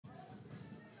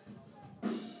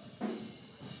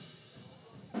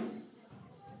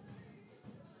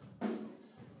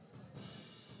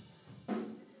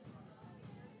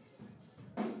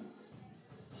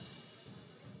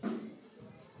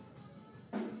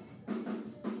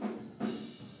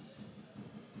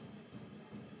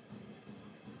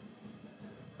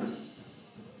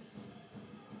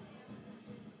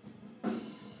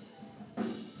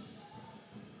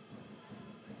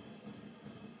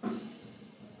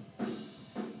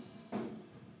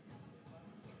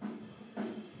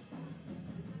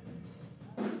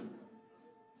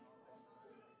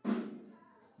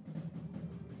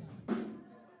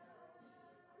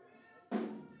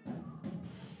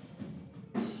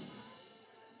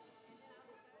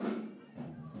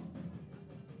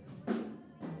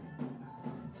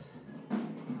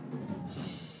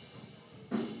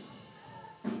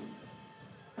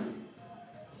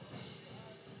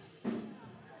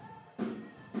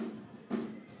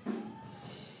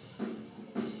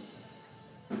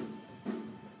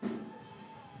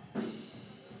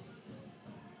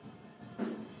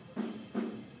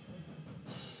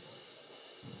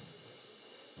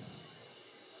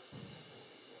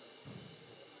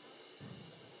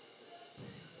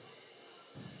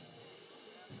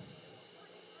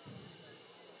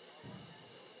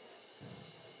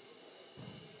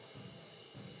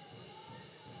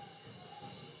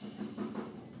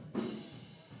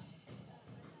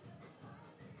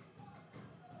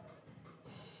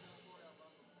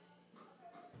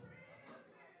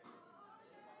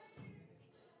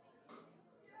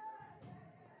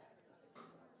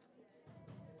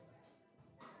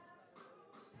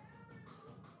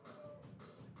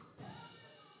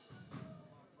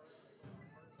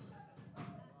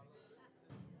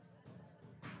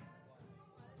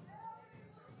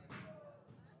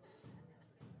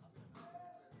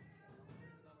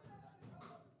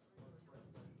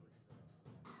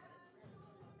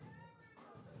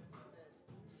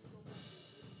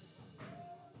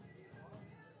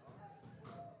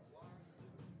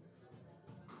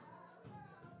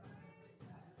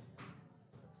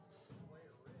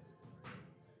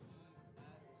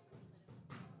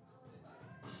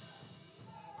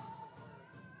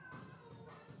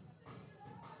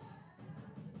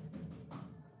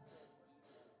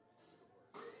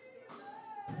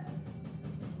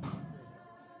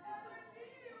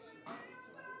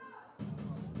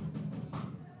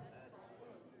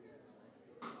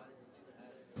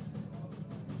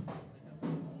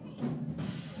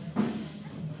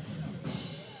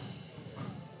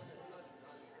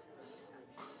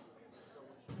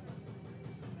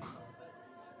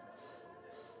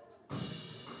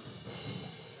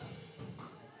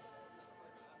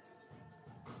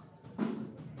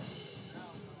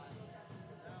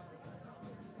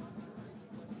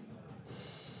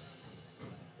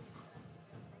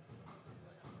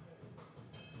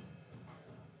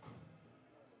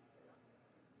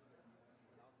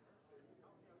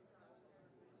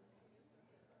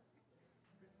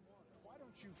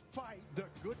you fight the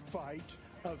good fight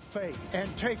of faith and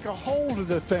take a hold of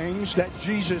the things that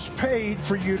Jesus paid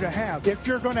for you to have. If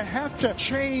you're going to have to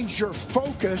change your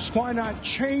focus, why not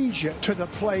change it to the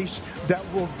place that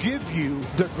will give you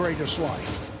the greatest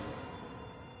life?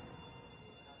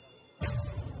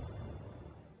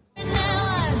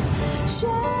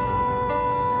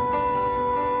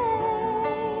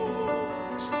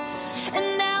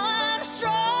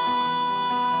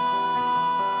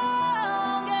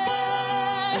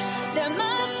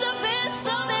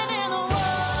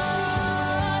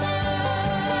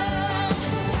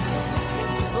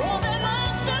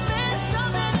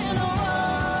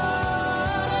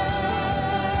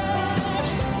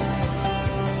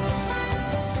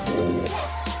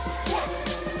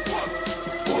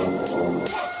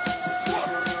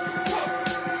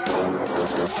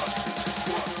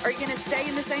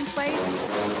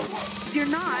 If you're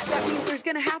not, that means there's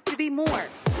going to have to be more.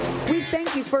 We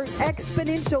thank you for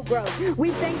exponential growth.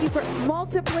 We thank you for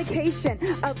multiplication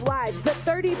of lives, the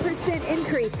 30%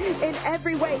 increase in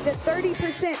every way, the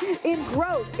 30% in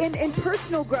growth, in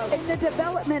personal growth, in the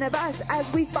development of us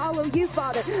as we follow you,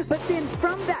 Father. But then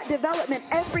from that development,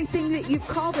 everything that you've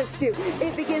called us to,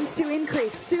 it begins to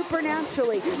increase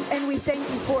supernaturally, and we thank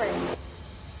you for it.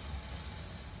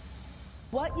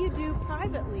 What you do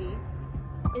privately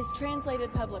is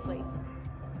translated publicly.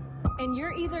 And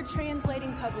you're either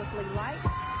translating publicly light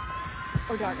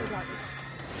or darkness.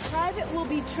 Private will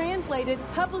be translated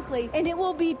publicly, and it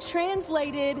will be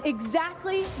translated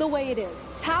exactly the way it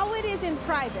is. How it is in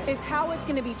private is how it's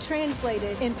going to be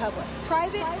translated in public.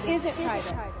 Private isn't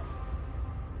private.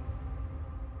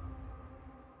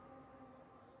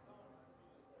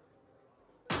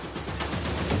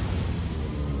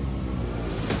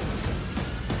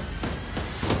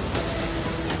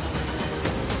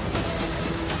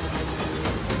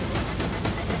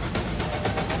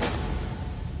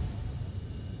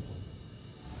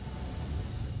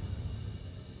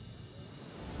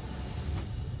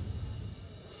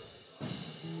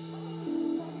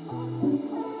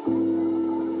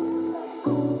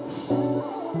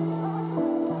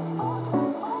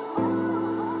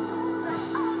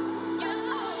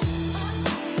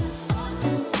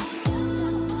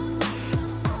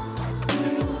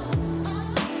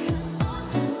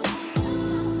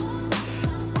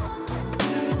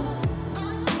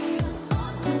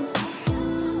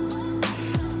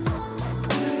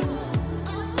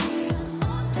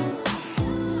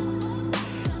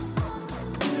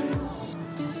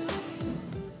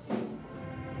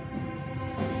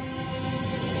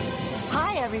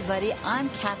 Everybody, I'm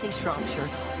Kathy Shropshire.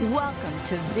 Welcome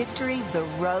to Victory, the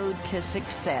Road to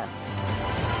Success.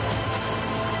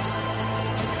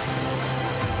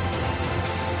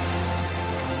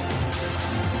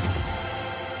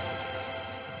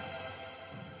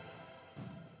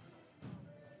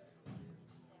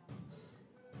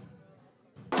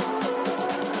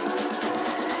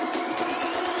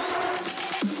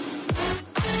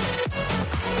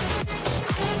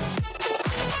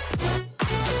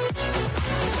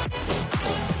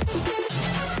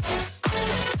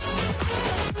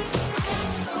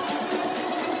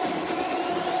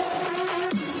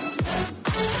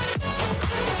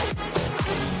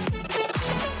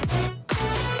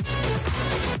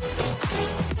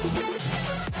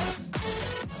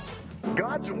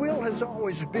 God's will has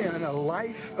always been a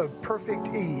life of perfect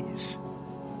ease.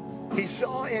 He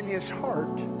saw in his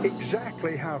heart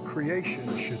exactly how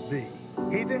creation should be.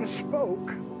 He then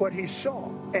spoke what he saw,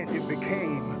 and it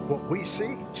became what we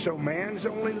see. So man's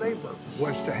only labor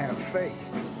was to have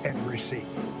faith and receive.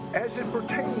 As it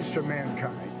pertains to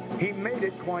mankind, he made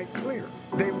it quite clear.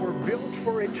 They were built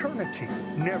for eternity,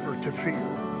 never to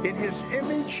fear. In his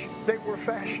image, they were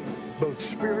fashioned, both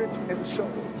spirit and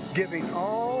soul, giving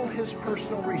all his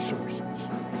personal resources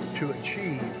to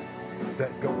achieve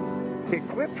that goal.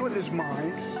 Equipped with his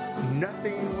mind,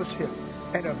 nothing was hidden.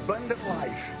 An abundant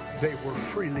life they were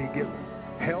freely given.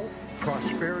 Health,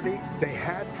 prosperity, they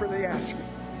had for the asking,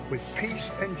 with peace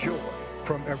and joy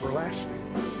from everlasting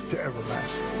to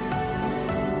everlasting.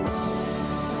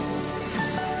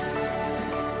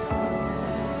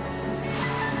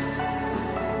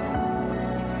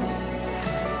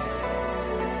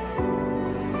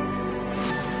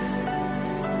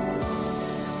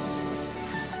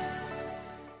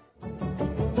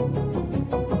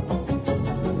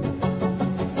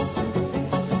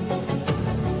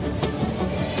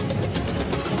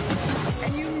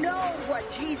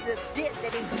 Jesus did,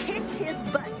 that he kicked his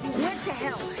butt. He went to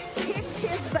hell, kicked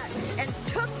his butt, and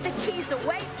took the keys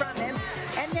away from him,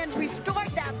 and then restored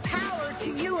that power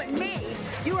to you and me.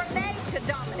 You are made to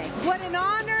dominate. What an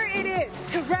honor it is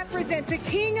to represent the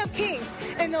King of Kings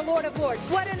and the Lord of Lords.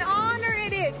 What an honor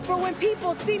it is for when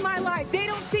people see my life. They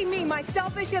don't see me, my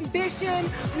selfish ambition,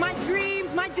 my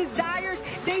dreams, my desires.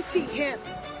 They see Him.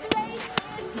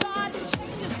 Faith in God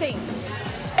changes things.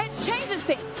 It changes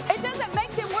things. It doesn't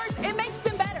make them worse. It makes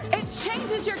them better. It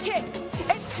changes your kids.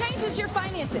 It changes your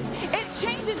finances. It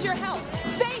changes your health.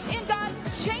 Faith in God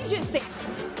changes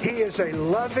things. He is a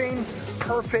loving,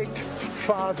 perfect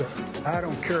Father. I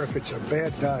don't care if it's a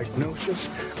bad diagnosis.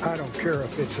 I don't care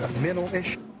if it's a mental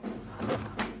issue.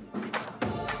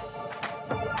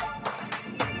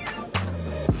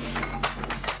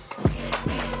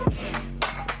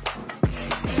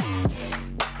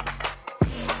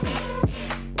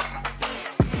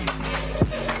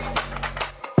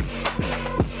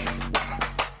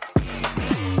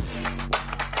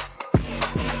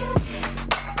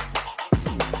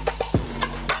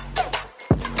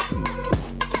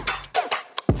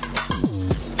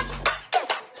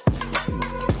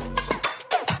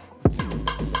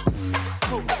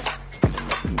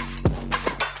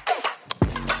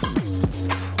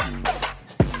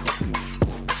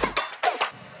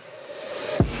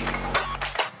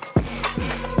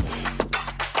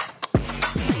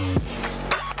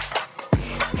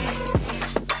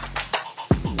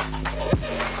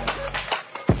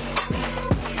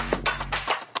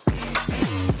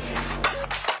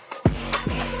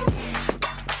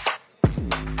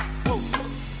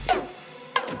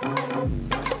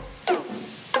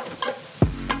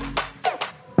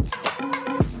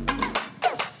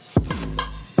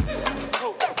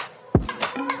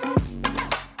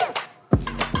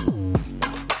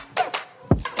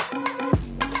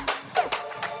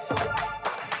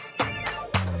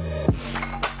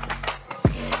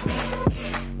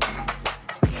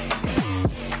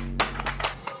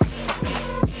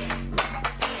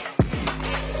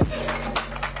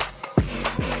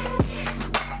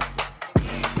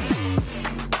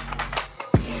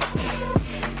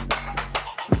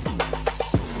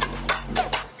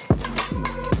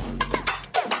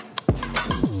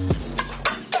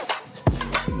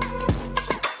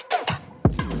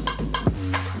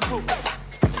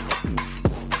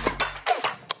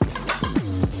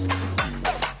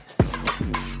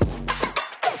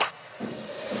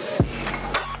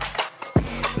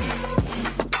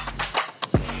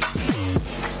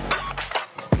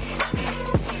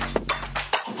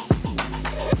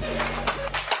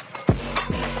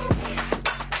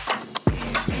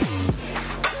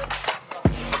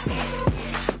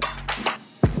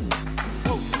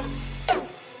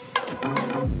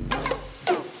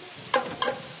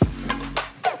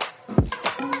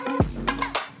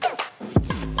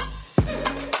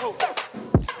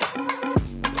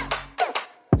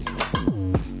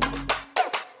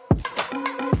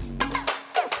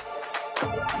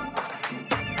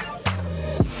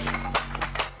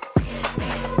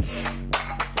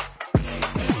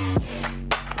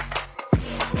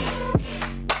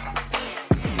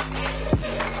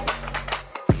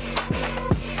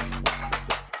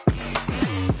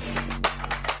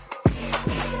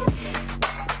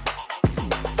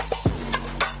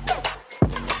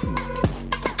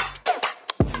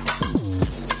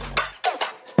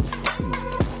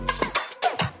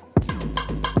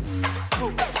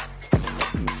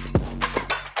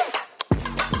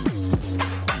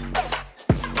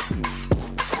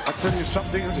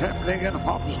 Something is happening in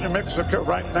Hobbs, New Mexico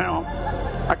right now.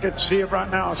 I can see it right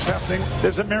now. It's happening.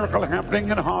 There's a miracle happening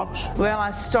in Hobbs. Well,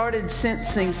 I started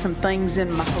sensing some things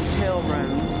in my hotel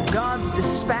room. God's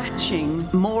dispatching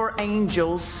more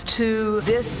angels to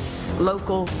this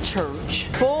local church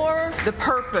for the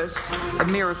purpose of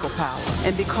miracle power.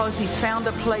 And because He's found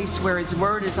a place where His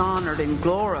word is honored and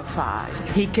glorified,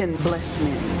 He can bless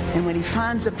many. And when He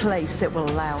finds a place that will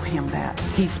allow Him that,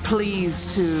 He's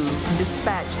pleased to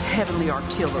dispatch heavenly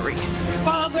artillery.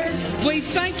 Father, we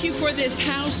thank You for this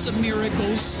house of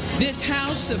miracles, this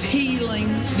house of healing,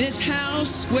 this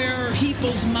house where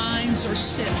people's minds are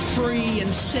set free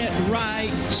and set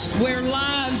right, where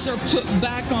lives are put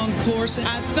back on course.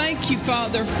 I thank You,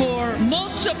 Father, for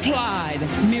multiplied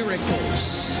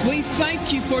miracles. We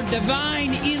thank You for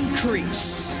divine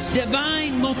increase,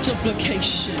 divine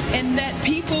multiplication, and that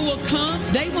people will come.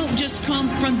 They won't just come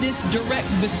from this direct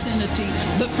vicinity,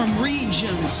 but from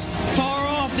regions far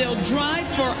off. They'll drive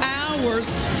for hours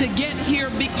hours to get here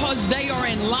because they are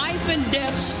in life and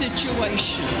death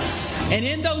situations. And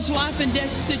in those life and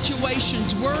death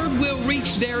situations, word will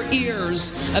reach their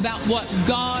ears about what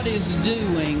God is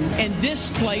doing in this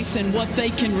place and what they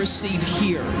can receive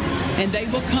here. And they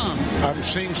will come. I'm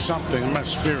seeing something in my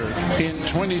spirit. In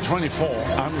 2024,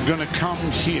 I'm going to come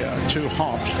here to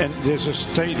Hobbs, and there's a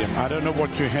stadium. I don't know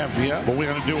what you have here, but we're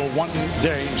going to do a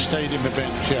one-day stadium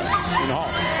event here in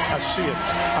Hobbs. I see it.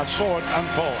 I saw it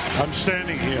unfold. I'm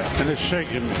standing here, and it's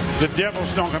shaking me. The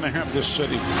devil's not going to have this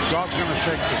city. God's going to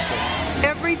shake this city.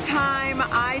 Every time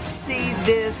I see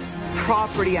this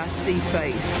property, I see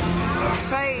faith.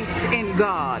 Faith in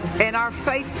God. And our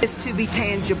faith is to be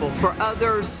tangible for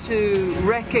others to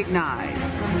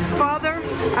recognize. Father,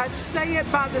 I say it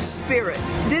by the Spirit.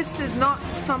 This is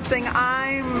not something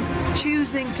I'm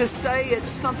choosing to say. It's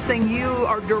something you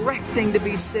are directing to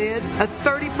be said. A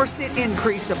 30%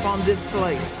 increase upon this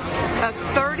place. A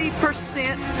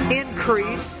 30%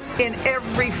 increase in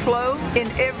every flow, in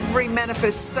every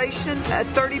manifestation. A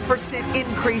 30%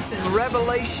 increase in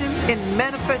revelation, in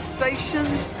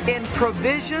manifestations, in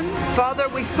provision. Father,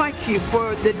 we thank you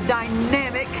for the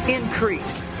dynamic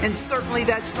increase. And certainly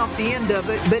that's not the end of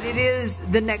it, but it is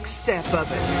the next step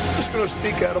of it. I'm just going to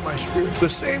speak out of my spirit. The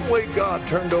same way God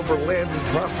turned over land and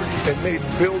property and made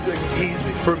building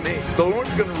easy for me, the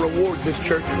Lord's going to reward this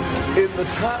church in the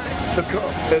time to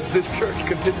come as this church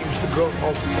continues to grow and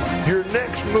multiply. Your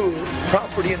next move,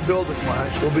 property and building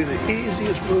wise, will be the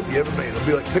easiest move you ever made. It'll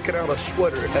be like picking out a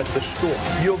sweater at the store.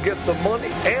 You'll get the money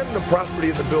and the property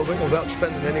in the building without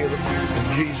spending any of the money.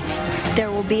 In Jesus' name.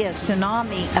 There will be a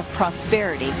tsunami of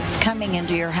prosperity coming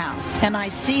into your house. And I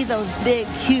see those big,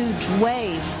 huge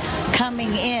waves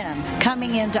coming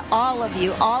into all of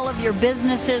you, all of your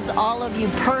businesses, all of you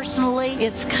personally.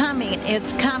 It's coming,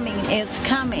 it's coming, it's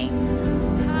coming.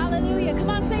 Hallelujah. Come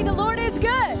on, say the Lord is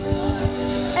good.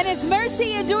 And His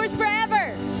mercy endures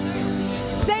forever.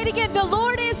 Say it again, the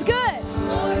Lord is good.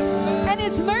 And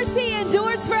His mercy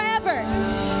endures forever.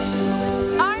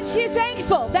 Aren't you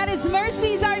thankful that His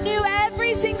mercies are new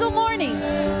every single morning?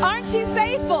 Aren't you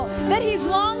faithful that He's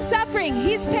long-suffering,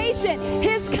 He's patient,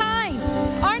 He's kind?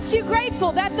 Aren't you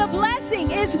grateful that the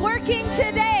blessing is working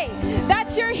today?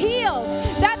 That you're healed,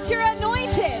 that you're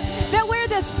anointed, that where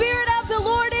the Spirit of the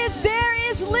Lord is,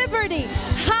 there is liberty.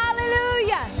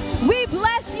 Hallelujah. We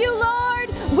bless you, Lord.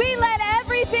 We let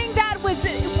everything that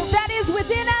is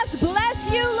within us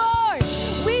bless you, Lord.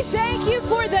 We thank you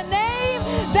for the name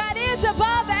that is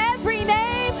above every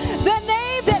name, the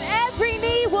name that every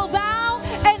knee will bow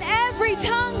and every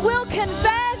tongue will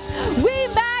confess. We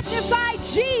magnify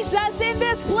Jesus in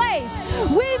this place.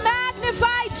 We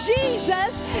magnify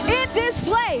Jesus in this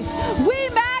place. We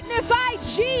magnify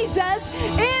Jesus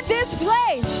in this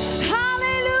place.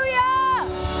 Hallelujah.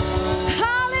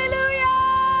 Hallelujah.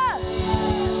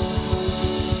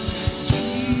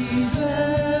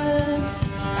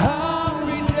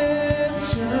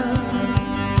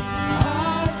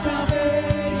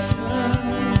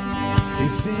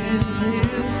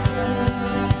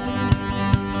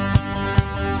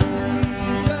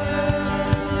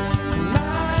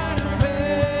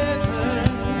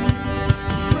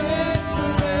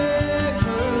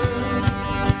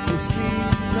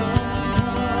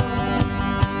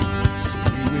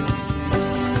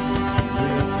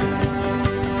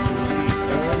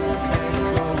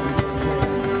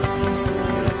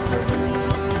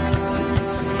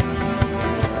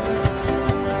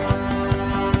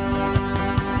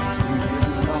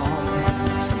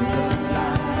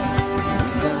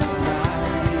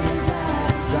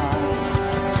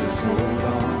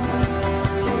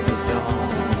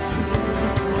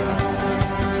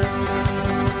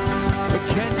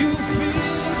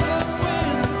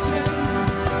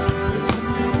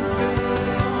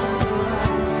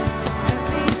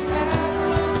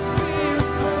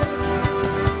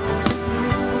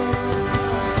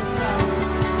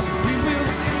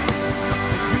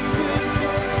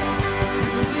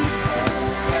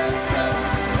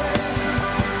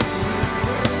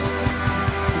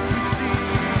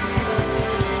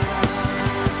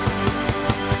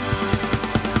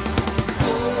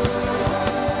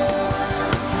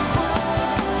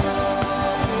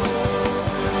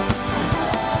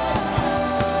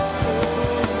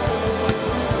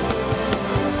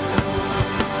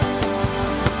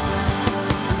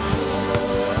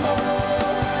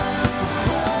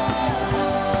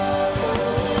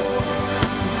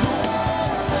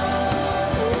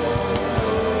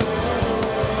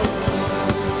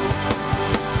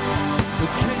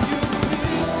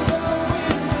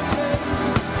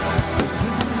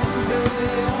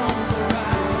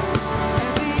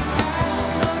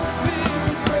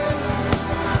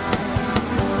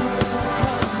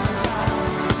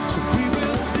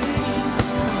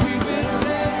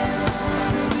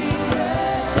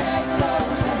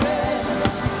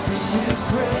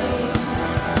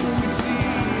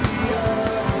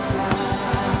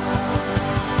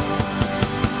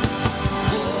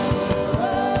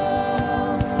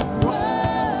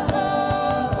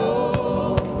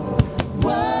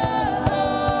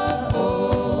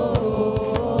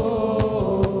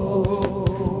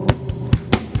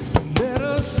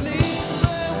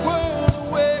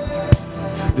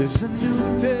 There's a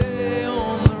new day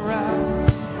on the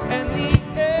rise, and the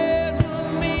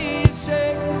enemy is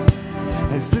shaken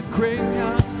as the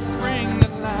graveyards spring to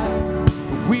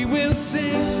life. We will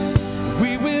sing,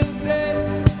 we will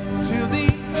dance till the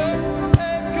earth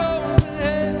echoes and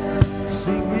ends.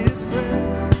 Sing His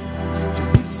praise till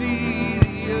we see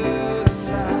the other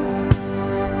side.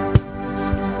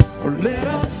 Or let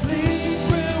us leave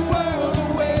the world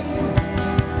away.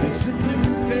 There's a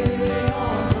new day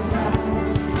on the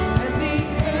rise, and the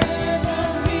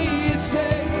enemy is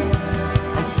shaken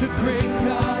as the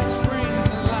graveyard springs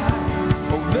to life.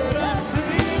 Oh, let us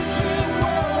leave the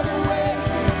world away.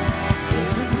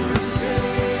 There's a new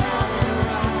day on the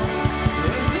rise,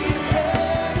 and the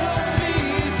enemy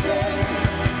is shaken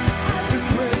as the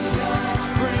graveyard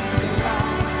springs to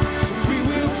life. So we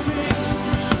will sing,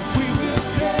 we will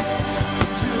dance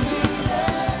till the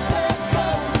earth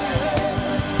echoes the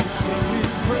heavens. Sing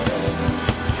His praise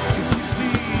till we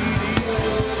see the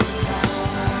other side.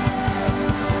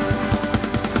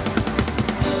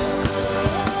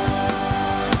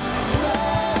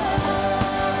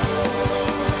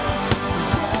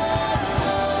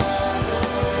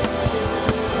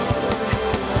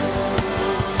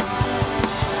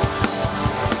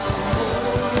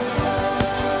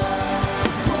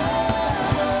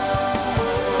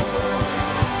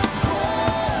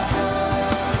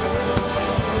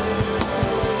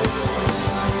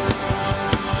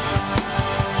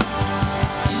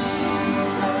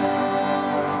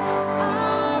 Jesus,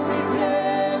 our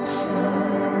redemption,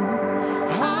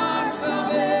 our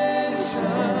salvation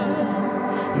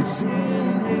is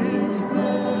in His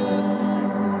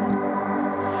blood.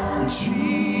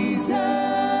 Jesus,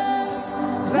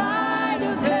 light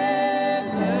of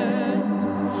heaven,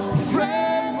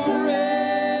 reign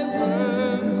forever,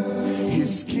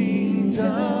 His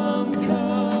kingdom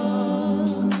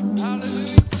come.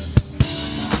 Hallelujah.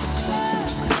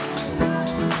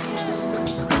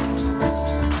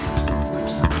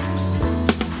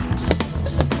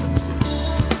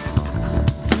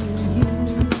 To you,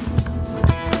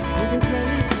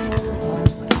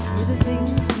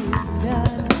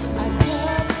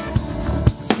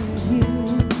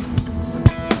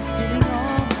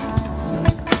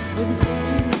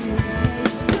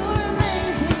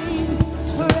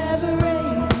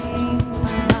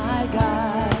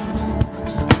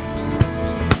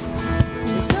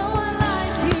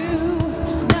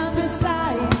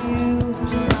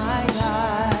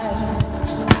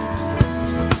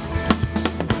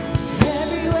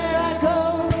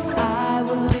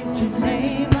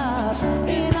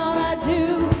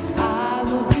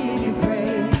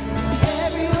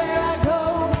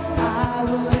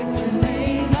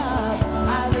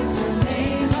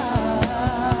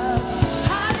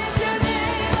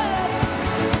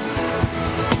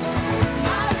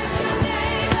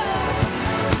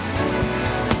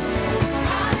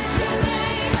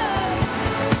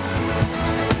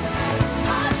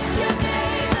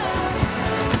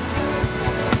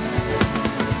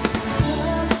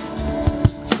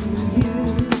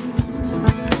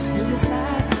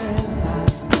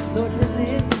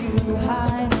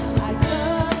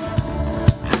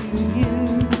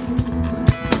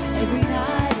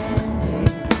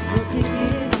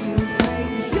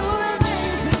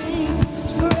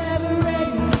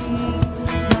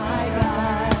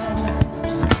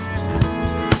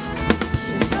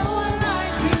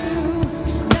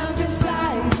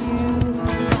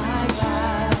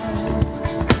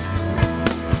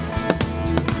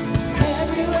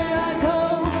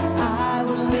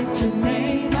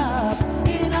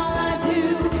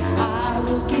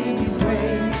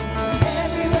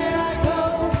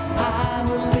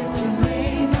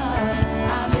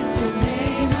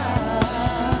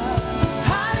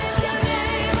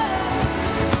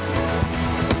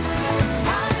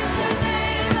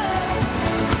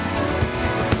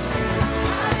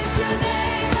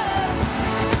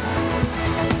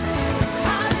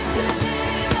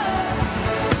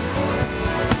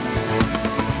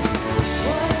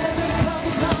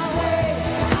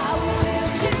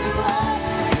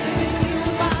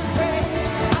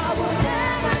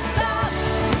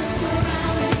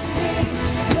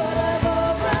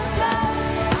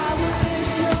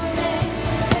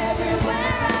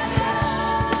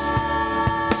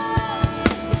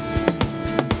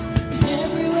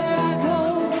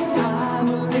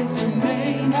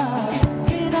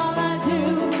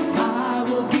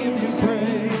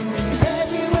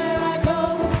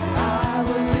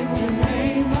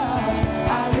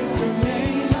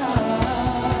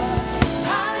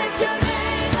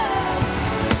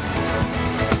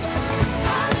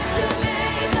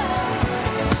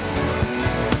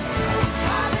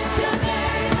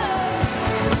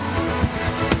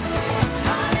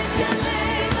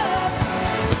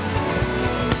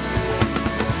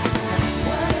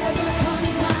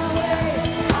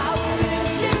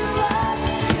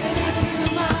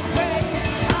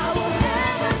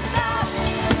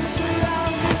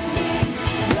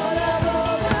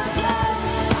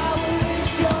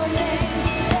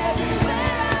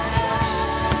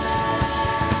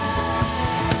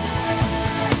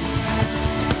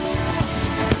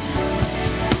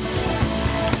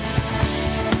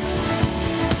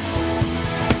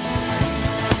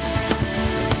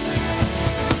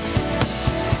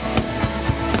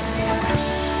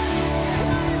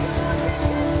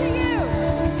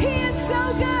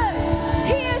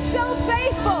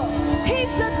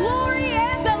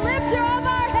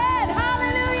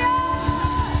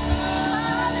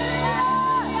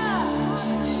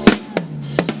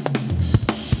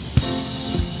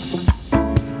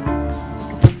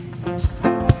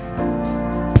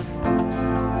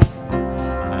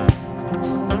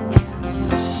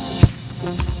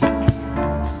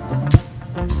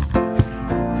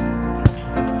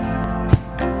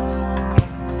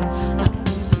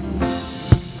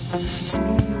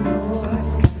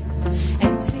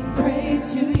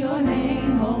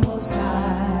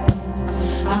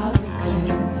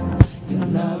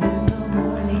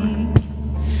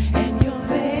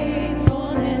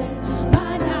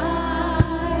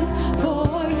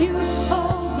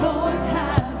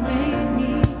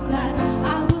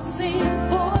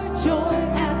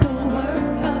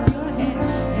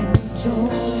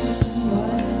 rejoice in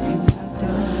what you have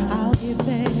done. I'll give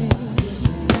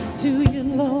thanks to you,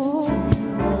 Lord,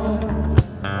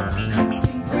 and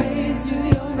sing praise to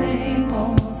your name,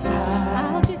 O Most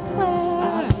High. I'll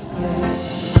declare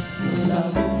your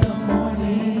love in the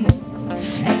morning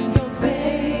and your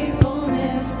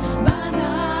faithfulness by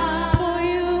night. For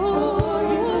you,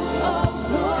 oh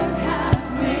Lord, have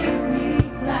made me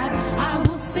glad. I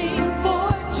will sing for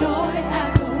joy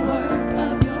at the work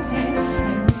of your hand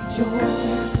and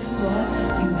rejoice in what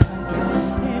you have done.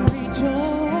 And rejoice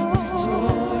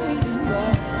in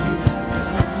what you have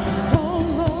done. Oh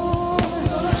Lord,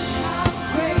 how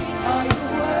great are your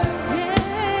works.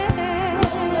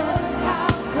 Oh Lord,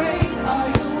 how great are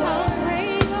your works.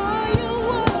 Oh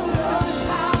Lord,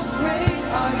 how great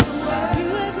are your works. You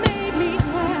have made me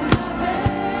glad.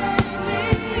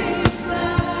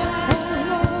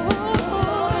 Oh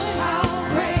Lord, how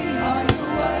great are your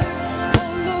works.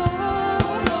 Oh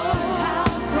Lord, how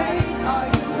great are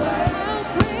your works.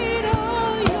 How great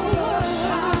are your works.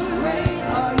 How great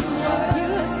are your works. You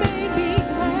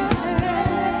have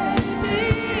made me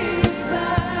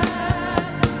glad.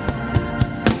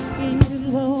 In you,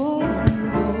 Lord,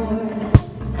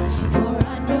 for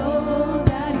I know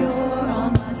that you're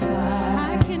on my side.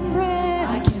 I can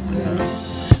rest.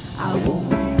 I won't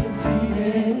be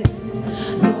defeated.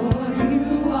 Lord,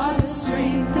 you are the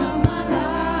strength of my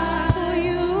life.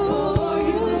 For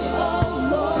you, oh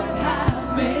Lord, have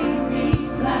made me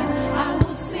glad. I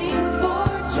will sing for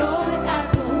joy at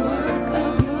the work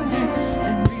of your hand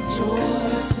and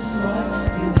rejoice in what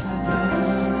you have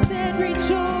done. Said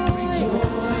rejoice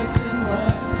in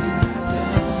what you have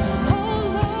done. Oh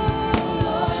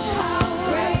Lord, how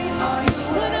great are your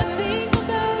works. When I think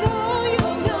about all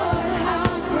you've done, how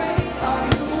great are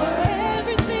your works.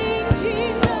 Everything,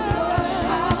 Jesus,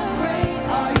 how great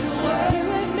are your works. You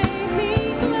have made me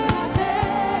glad.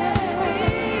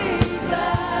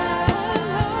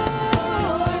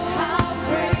 Lord, how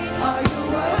great are your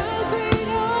works. How great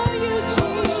are you,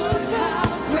 Jesus. How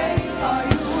great are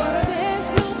your works. There's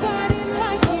nobody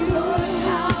like you. Lord,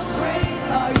 how great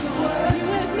are your works. You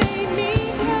have made me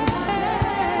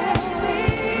glad.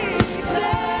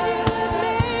 Said you have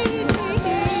made me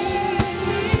glad.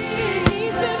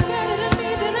 He's been better to me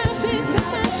than I've been to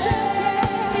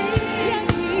myself. Yes,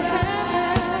 he has.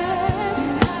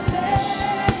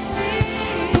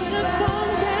 Put a song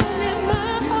down in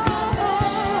my heart.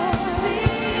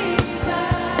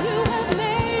 You have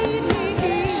made me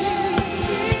glad.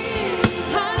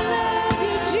 I love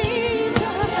you,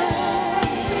 Jesus,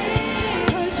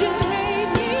 'cause you made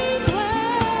me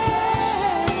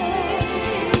glad.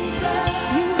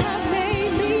 You have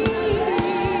made me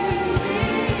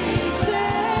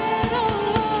said, oh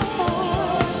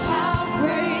Lord, how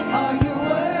great are your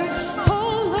works.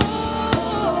 Oh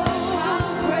Lord, how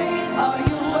great are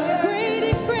your works. Great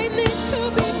and greatly to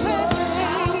be praised.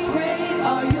 How great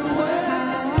are your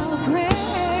works. How great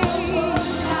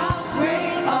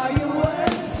are your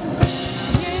works.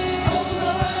 Oh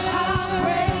Lord, how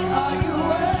great are your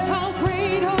works. How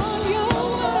great are your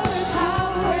works. How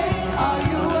great are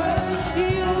your works.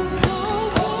 You're so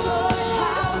good.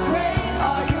 How great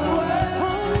are your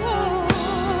works. Oh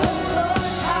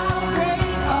Lord, how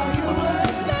great are your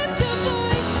works. Lift your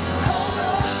voice. Oh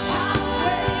Lord, how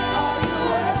great are your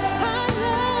works. I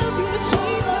love you,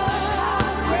 Jesus. How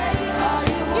great are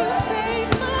your works. You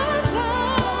saved my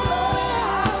life.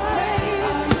 How great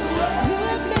are your works. You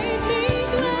have made me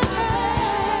glad.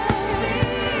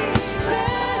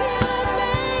 Said you have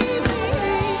made me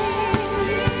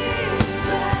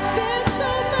glad. There's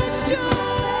so much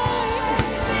joy,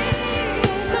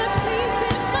 so much peace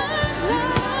in my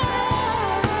life.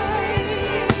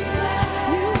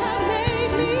 You have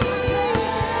made me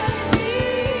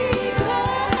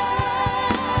glad.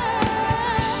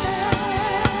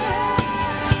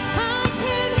 I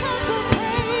can't help but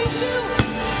praise you.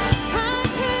 I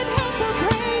can't help but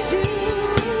praise you,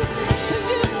 'cause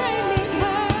you made me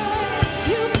glad.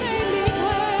 You made me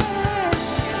glad.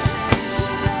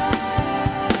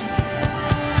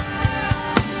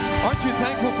 Aren't you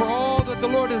thankful for all that the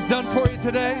Lord has done for you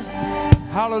today?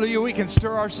 Hallelujah. We can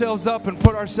stir ourselves up and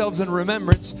put ourselves in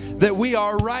remembrance that we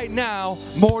are right now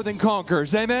more than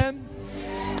conquerors. Amen?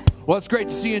 Well, it's great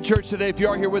to see you in church today. If you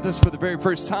are here with us for the very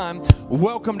first time,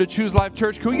 welcome to Choose Life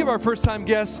Church. Can we give our first-time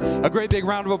guests a great big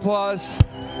round of applause?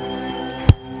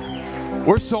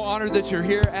 We're so honored that you're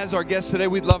here as our guest today.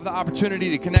 We'd love the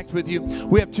opportunity to connect with you.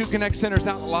 We have 2 Connect Centers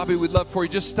out in the lobby. We'd love for you.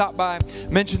 Just stop by,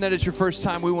 mention that it's your first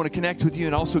time. We want to connect with you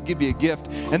and also give you a gift.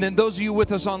 And then those of you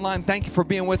with us online, thank you for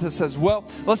being with us as well.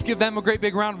 Let's give them a great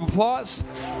big round of applause.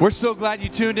 We're so glad you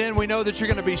tuned in. We know that you're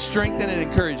going to be strengthened and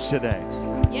encouraged today.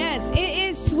 Yes, it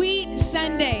is sweet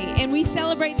Sunday, and we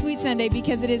celebrate Sweet Sunday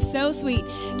because it is so sweet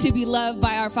to be loved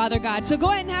by our Father God. So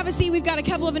go ahead and have a seat. We've got a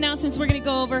couple of announcements we're going to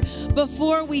go over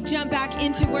before we jump back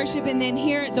into worship and then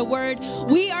hear the word.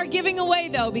 We are giving away,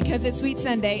 though, because it's Sweet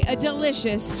Sunday, a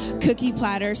delicious cookie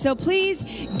platter. So please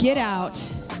get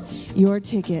out your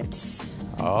tickets.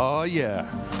 Oh, yeah.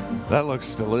 That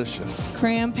looks delicious.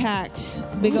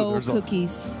 Cram-packed, big old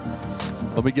cookies.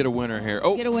 Let me get a winner here.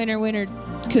 Oh, get a winner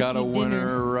cookie got a winner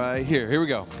dinner. right here. Here we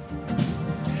go.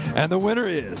 And the winner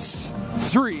is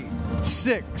 3,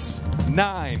 6,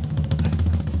 9,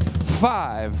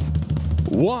 5,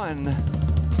 1,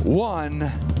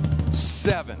 1,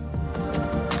 7.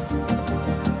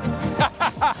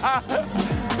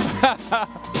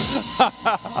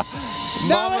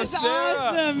 That was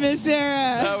awesome, Miss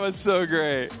Sarah. That was so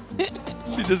great.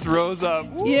 She just rose up.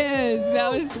 Yes, that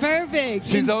was perfect.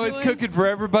 She's always cooking for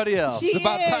everybody else. It's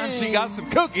about time she got some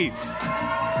cookies.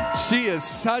 She is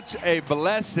such a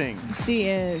blessing. She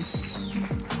is.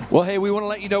 Well, hey, we want to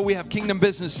let you know we have Kingdom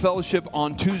Business Fellowship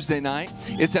on Tuesday night.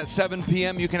 It's at 7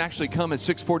 p.m. You can actually come at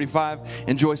 6:45,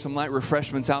 enjoy some light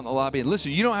refreshments out in the lobby. And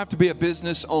listen, you don't have to be a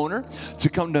business owner to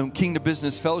come to Kingdom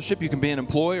Business Fellowship. You can be an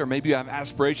employee, or maybe you have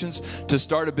aspirations to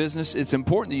start a business. It's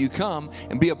important that you come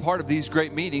and be a part of these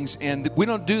great meetings. And we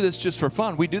don't do this just for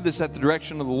fun. We do this at the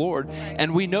direction of the Lord.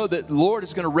 And we know that the Lord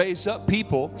is going to raise up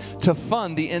people to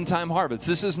fund the end-time harvest.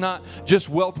 This is not just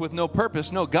wealth with no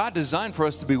purpose. No, God designed for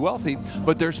us to be wealthy,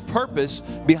 but there's purpose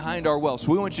behind our wealth.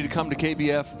 So we want you to come to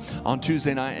KBF on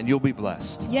Tuesday night and you'll be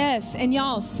blessed. Yes, and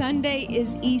y'all, Sunday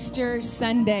is Easter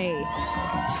Sunday.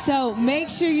 So make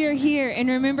sure you're here, and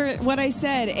remember what I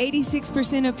said,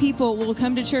 86% of people will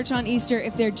come to church on Easter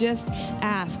if they're just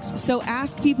asked. So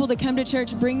ask people to come to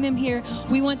church, bring them here.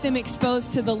 We want them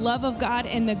exposed to the love of God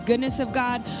and the goodness of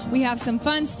God. We have some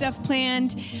fun stuff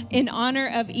planned in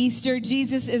honor of Easter.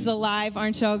 Jesus is alive,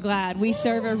 aren't y'all glad? We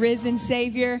serve a risen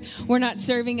Savior. We're not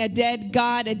serving a dead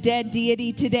God, a dead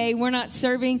deity today. We're not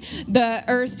serving the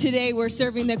earth today. We're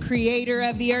serving the creator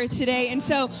of the earth today. And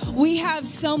so we have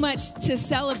so much to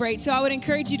celebrate. So I would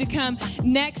encourage you to come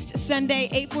next Sunday,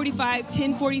 8:45,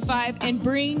 10:45, and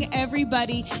bring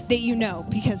everybody that you know,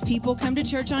 because people come to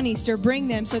church on Easter. Bring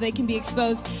them so they can be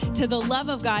exposed to the love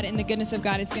of God and the goodness of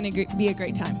God. It's going to be a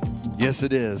great time. Yes,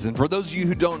 it is. And for those of you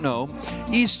who don't know,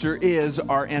 Easter is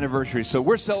our anniversary. So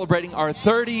we're celebrating our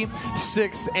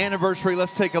 36th anniversary.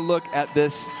 Let's take a look at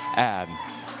this ad.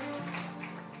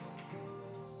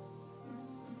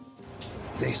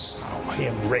 They saw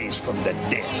him raised from the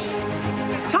dead.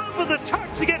 It's time for the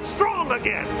church to get strong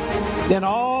again. Then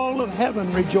all of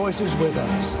heaven rejoices with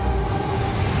us.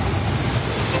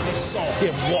 They saw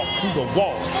him walk through the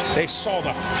walls. They saw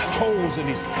the holes in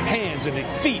his hands and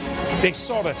his feet. They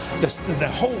saw the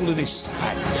hole in his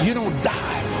side. You don't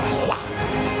die for a lie.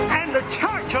 And the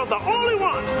church are the only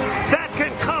ones that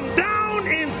can come down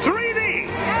in 3D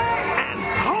and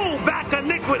hold back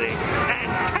iniquity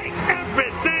and take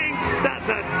everything that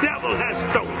the devil has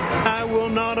stolen. I will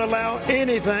not allow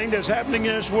anything that's happening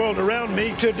in this world around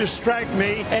me to distract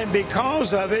me, and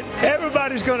because of it,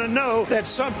 everybody's going to know that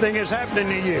something is happening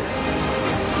to you.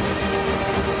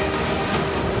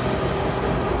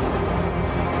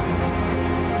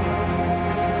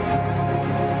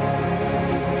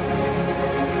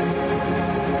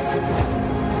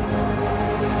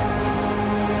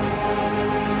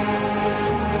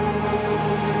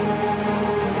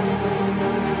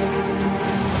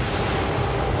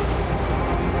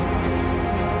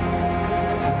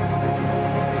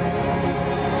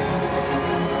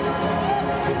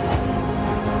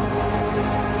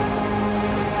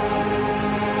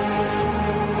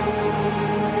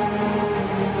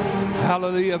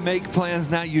 Hallelujah. Make plans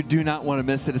now. You do not want to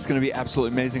miss it. It's going to be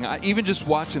absolutely amazing. Even just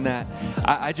watching that,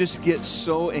 I just get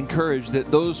so encouraged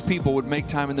that those people would make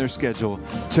time in their schedule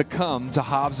to come to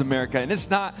Hobbs America. And it's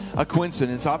not a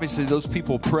coincidence. Obviously, those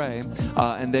people pray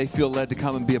and they feel led to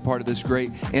come and be a part of this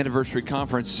great anniversary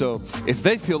conference. So if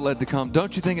they feel led to come,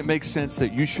 don't you think it makes sense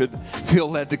that you should feel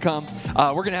led to come?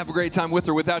 We're going to have a great time with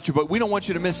or without you, but we don't want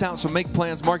you to miss out. So make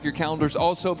plans, mark your calendars.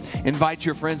 Also, invite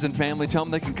your friends and family. Tell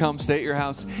them they can come, stay at your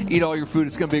house, eat all your food.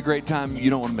 It's going to be a great time. You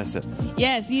don't want to miss it.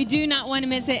 Yes, you do not want to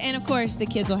miss it. And of course, the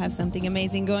kids will have something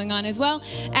amazing going on as well.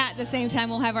 At the same time,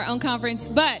 we'll have our own conference.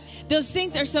 But those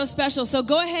things are so special. So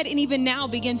go ahead and even now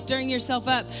begin stirring yourself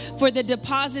up for the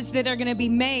deposits that are going to be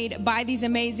made by these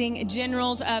amazing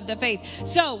generals of the faith.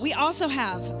 So we also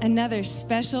have another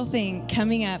special thing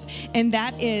coming up, and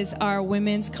that is our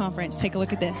women's conference. Take a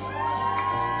look at this.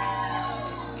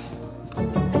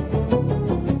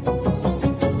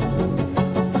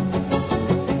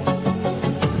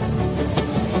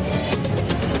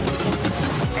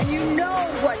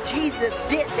 what Jesus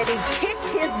did, that he kicked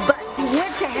his butt. He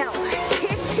went to hell,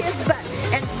 kicked his butt,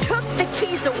 and took the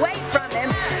keys away from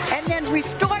him, and then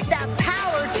restored that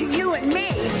power to you and me.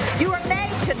 You are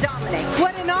made to dominate.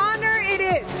 What an honor it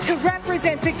is to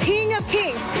represent the King of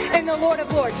Kings and the Lord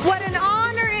of Lords. What an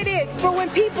honor it is for when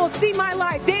people see my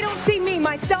life. They don't see me,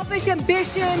 my selfish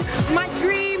ambition, my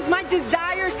dreams, my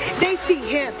desires. They see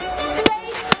him.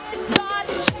 Faith in God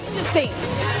changes things.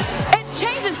 It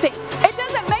changes things. It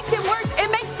doesn't make them worse. It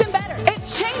makes them better. It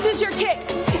changes your kids.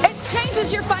 It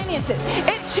changes your finances.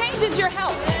 It changes your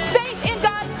health. Faith in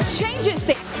God changes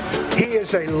things. He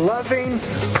is a loving,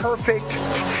 perfect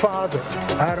Father.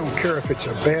 I don't care if it's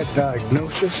a bad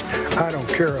diagnosis. I don't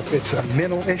care if it's a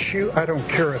mental issue. I don't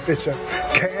care if it's a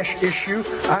cash issue.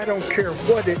 I don't care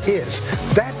what it is.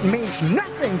 That means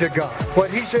nothing to God.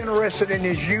 What he's interested in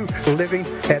is you living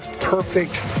at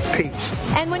perfect peace.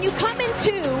 And when you come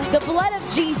into the blood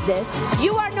of Jesus,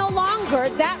 you are no longer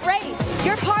that race.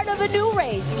 You're part of a new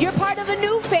race. You're part of a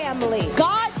new family.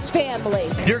 God's family.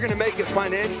 You're going to make it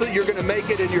financially. You're going to make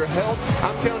it in your health.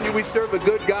 I'm telling you, we serve a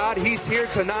good God. He's here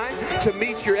tonight to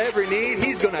meet your every need.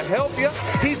 He's going to help you.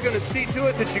 He's going to see to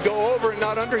it that you go over and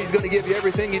not under. He's going to give you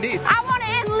everything you need. I want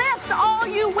to enlist all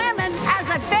you women as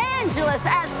evangelists,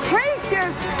 as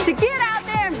preachers, to get out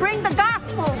there and bring the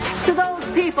gospel to those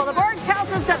people. The word tells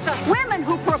us that the women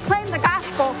who proclaim the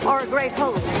gospel are a great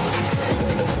host.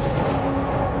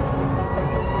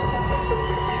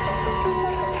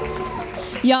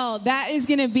 Y'all, that is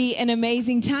going to be an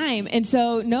amazing time. And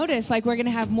so notice, like, we're going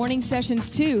to have morning sessions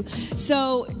too.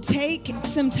 So take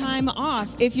some time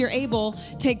off if you're able.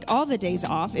 Take all the days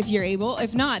off if you're able.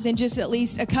 If not, then just at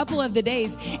least a couple of the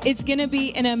days. It's going to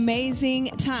be an amazing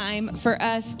time for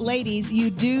us ladies. You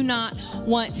do not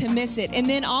want to miss it. And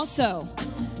then also,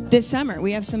 this summer,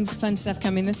 we have some fun stuff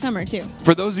coming this summer too.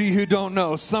 For those of you who don't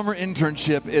know, summer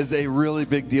internship is a really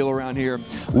big deal around here.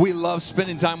 We love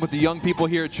spending time with the young people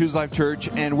here at Choose Life Church,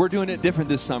 and we're doing it different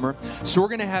this summer. So we're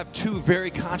going to have 2 very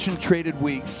concentrated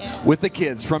weeks with the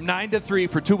kids from 9 to 3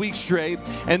 for 2 weeks straight,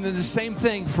 and then the same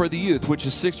thing for the youth, which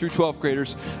is 6th through 12th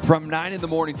graders, from 9 in the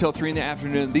morning till 3 in the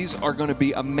afternoon. These are going to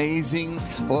be amazing,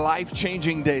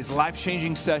 life-changing days,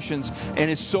 life-changing sessions, and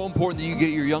it's so important that you get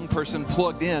your young person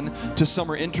plugged in to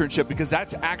summer internship, because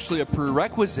that's actually a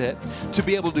prerequisite to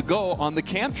be able to go on the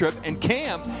camp trip. And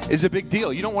camp is a big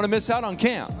deal. You don't want to miss out on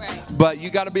camp. Right. But you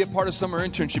got to be a part of summer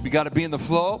internship. You got to be in the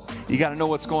flow. You got to know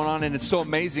what's going on. And it's so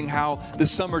amazing how the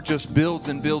summer just builds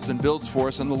and builds and builds for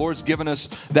us. And the Lord's given us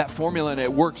that formula, and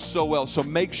it works so well. So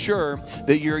make sure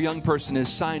that your young person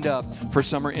is signed up for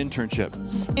summer internship.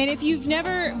 And if you've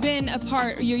never been a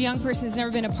part, your young person has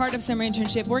never been a part of summer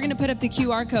internship, we're going to put up the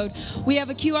QR code. We have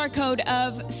a QR code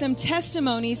of some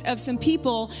testimonies of some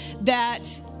people that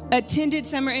attended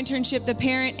summer internship, the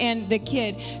parent and the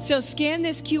kid. So scan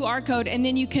this QR code and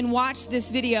then you can watch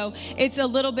this video. It's a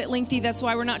little bit lengthy. That's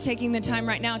why we're not taking the time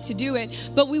right now to do it.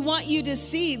 But we want you to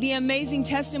see the amazing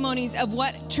testimonies of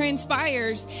what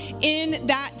transpires in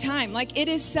that time. Like, it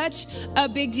is such a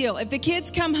big deal. If the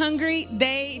kids come hungry,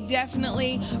 they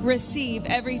definitely receive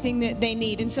everything that they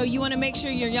need. And so you want to make sure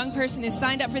your young person is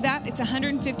signed up for that. It's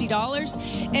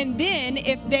 $150. And then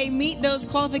if they meet those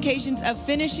qualifications of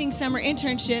finishing summer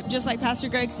internship, just like Pastor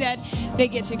Greg said, they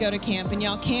get to go to camp. And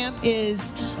y'all, camp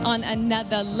is on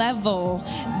another level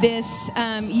this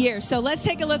year. So let's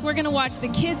take a look. We're going to watch the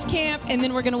kids camp, and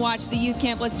then we're going to watch the youth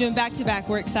camp. Let's do them back to back.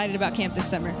 We're excited about camp this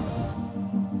summer.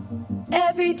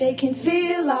 Every day can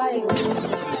feel like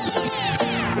this.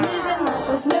 Living life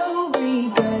with no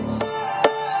regrets.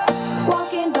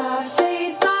 Walking by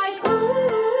faith like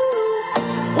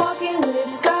ooh. Walking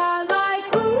with God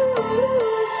like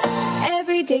ooh.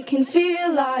 Every day can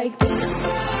feel like this.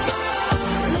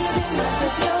 Living life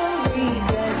with no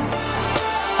regrets.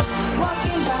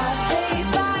 Walking by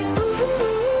faith like ooh.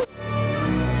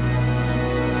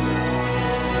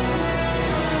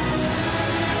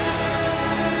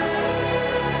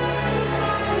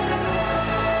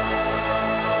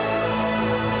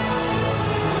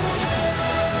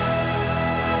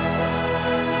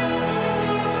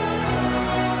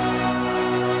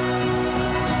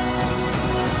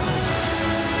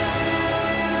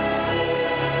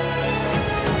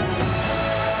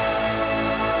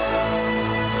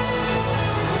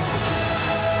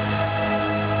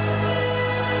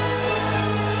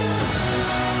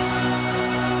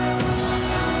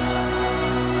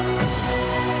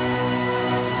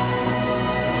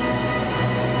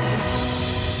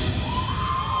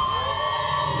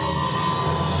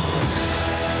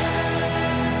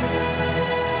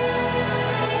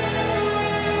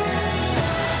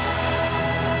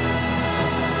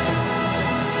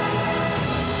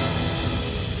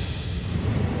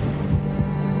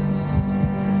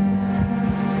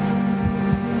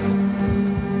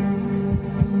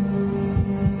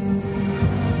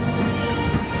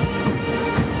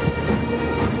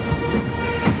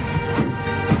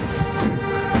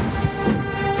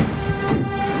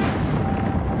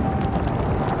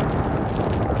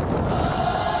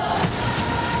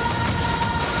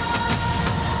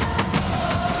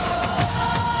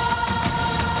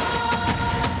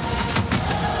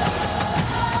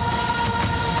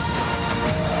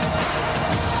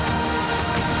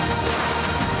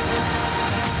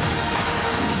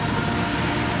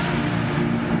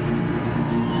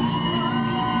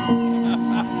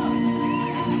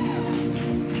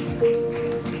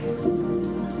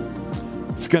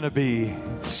 It's going to be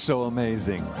so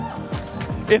amazing.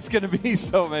 It's going to be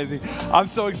so amazing. I'm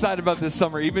so excited about this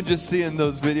summer, even just seeing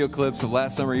those video clips of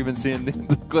last summer, even seeing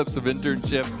the clips of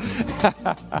internship.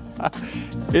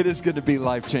 It is going to be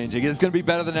life-changing. It's going to be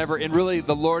better than ever. And really,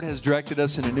 the Lord has directed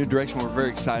us in a new direction. We're very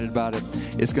excited about it.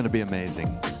 It's going to be amazing.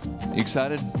 You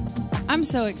excited? I'm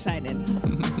so excited.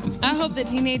 I hope the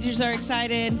teenagers are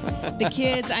excited. The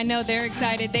kids, I know they're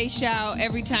excited. They shout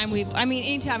every time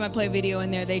anytime I play video in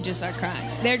there, they just are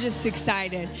crying. They're just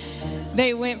excited.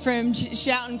 They went from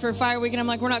shouting for Fire Week, and I'm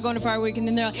like, we're not going to Fire Week. And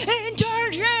then they're like,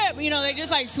 internship! You know, they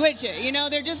just like switch it. You know,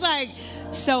 they're just like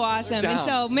so awesome. And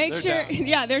so make sure,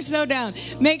 yeah, they're so down.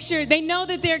 Make sure they know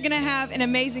that they're going to have an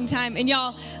amazing time. And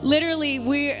y'all, literally,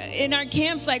 we're in our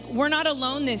camps, like, we're not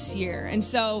alone this year. And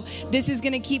so this is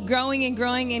going to keep growing and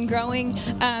growing and growing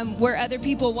where other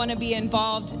people want to be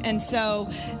involved. And so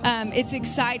it's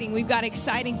exciting. We've got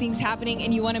exciting things happening,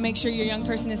 and you want to make sure your young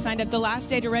person is signed up. The last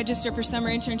day to register for summer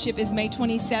internship is May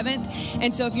 27th.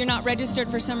 And so if you're not registered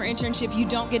for summer internship, you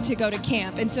don't get to go to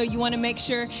camp. And so you want to make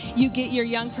sure you get your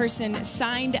young person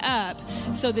signed up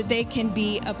so that they can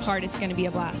be a part. It's going to be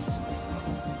a blast.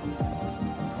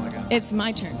 It's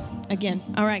my turn again.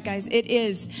 All right, guys, it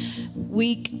is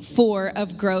week 4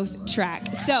 of Growth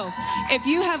Track. So if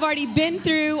you have already been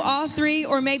through all 3,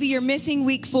 or maybe you're missing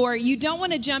week 4, you don't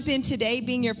want to jump in today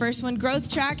being your first one. Growth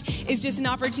Track is just an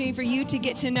opportunity for you to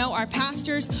get to know our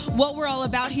pastors, what we're all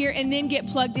about here, and then get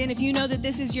plugged in. If you know that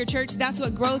this is your church, that's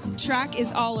what Growth Track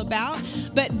is all about.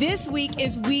 But this week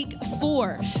is week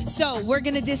 4. So we're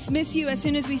going to dismiss you as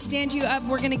soon as we stand you up.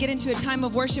 We're going to get into a time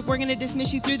of worship. We're going to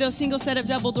dismiss you through those single set of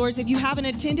double doors. If you haven't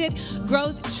attended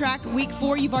Growth Track week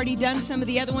 4, you've already done some of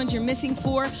the other ones, you're missing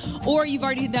 4, or you've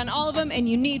already done all of them and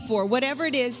you need 4. Whatever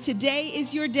it is, today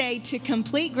is your day to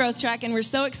complete Growth Track, and we're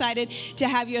so excited to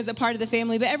have you as a part of the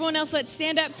family. But everyone else, let's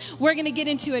stand up. We're going to get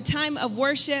into a time of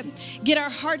worship, get our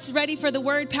hearts ready for the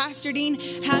word. Pastor Dean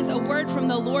has a word from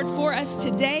the Lord for us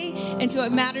today, and so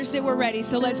it matters that we're ready.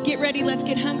 So let's get ready, let's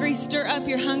get hungry, stir up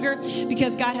your hunger,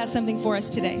 because God has something for us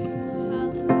today.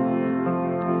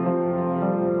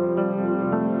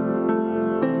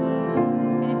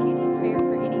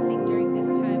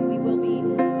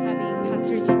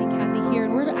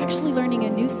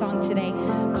 Song today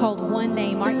called One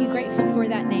Name. Aren't you grateful for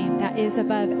that name that is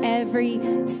above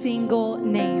every single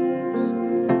name?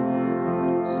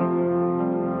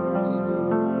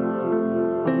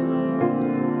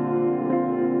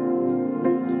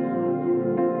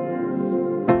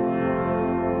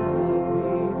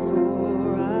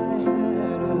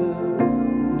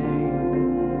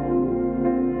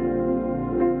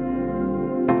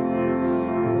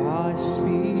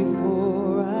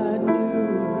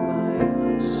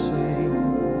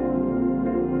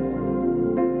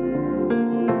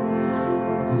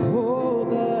 Oh,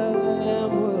 the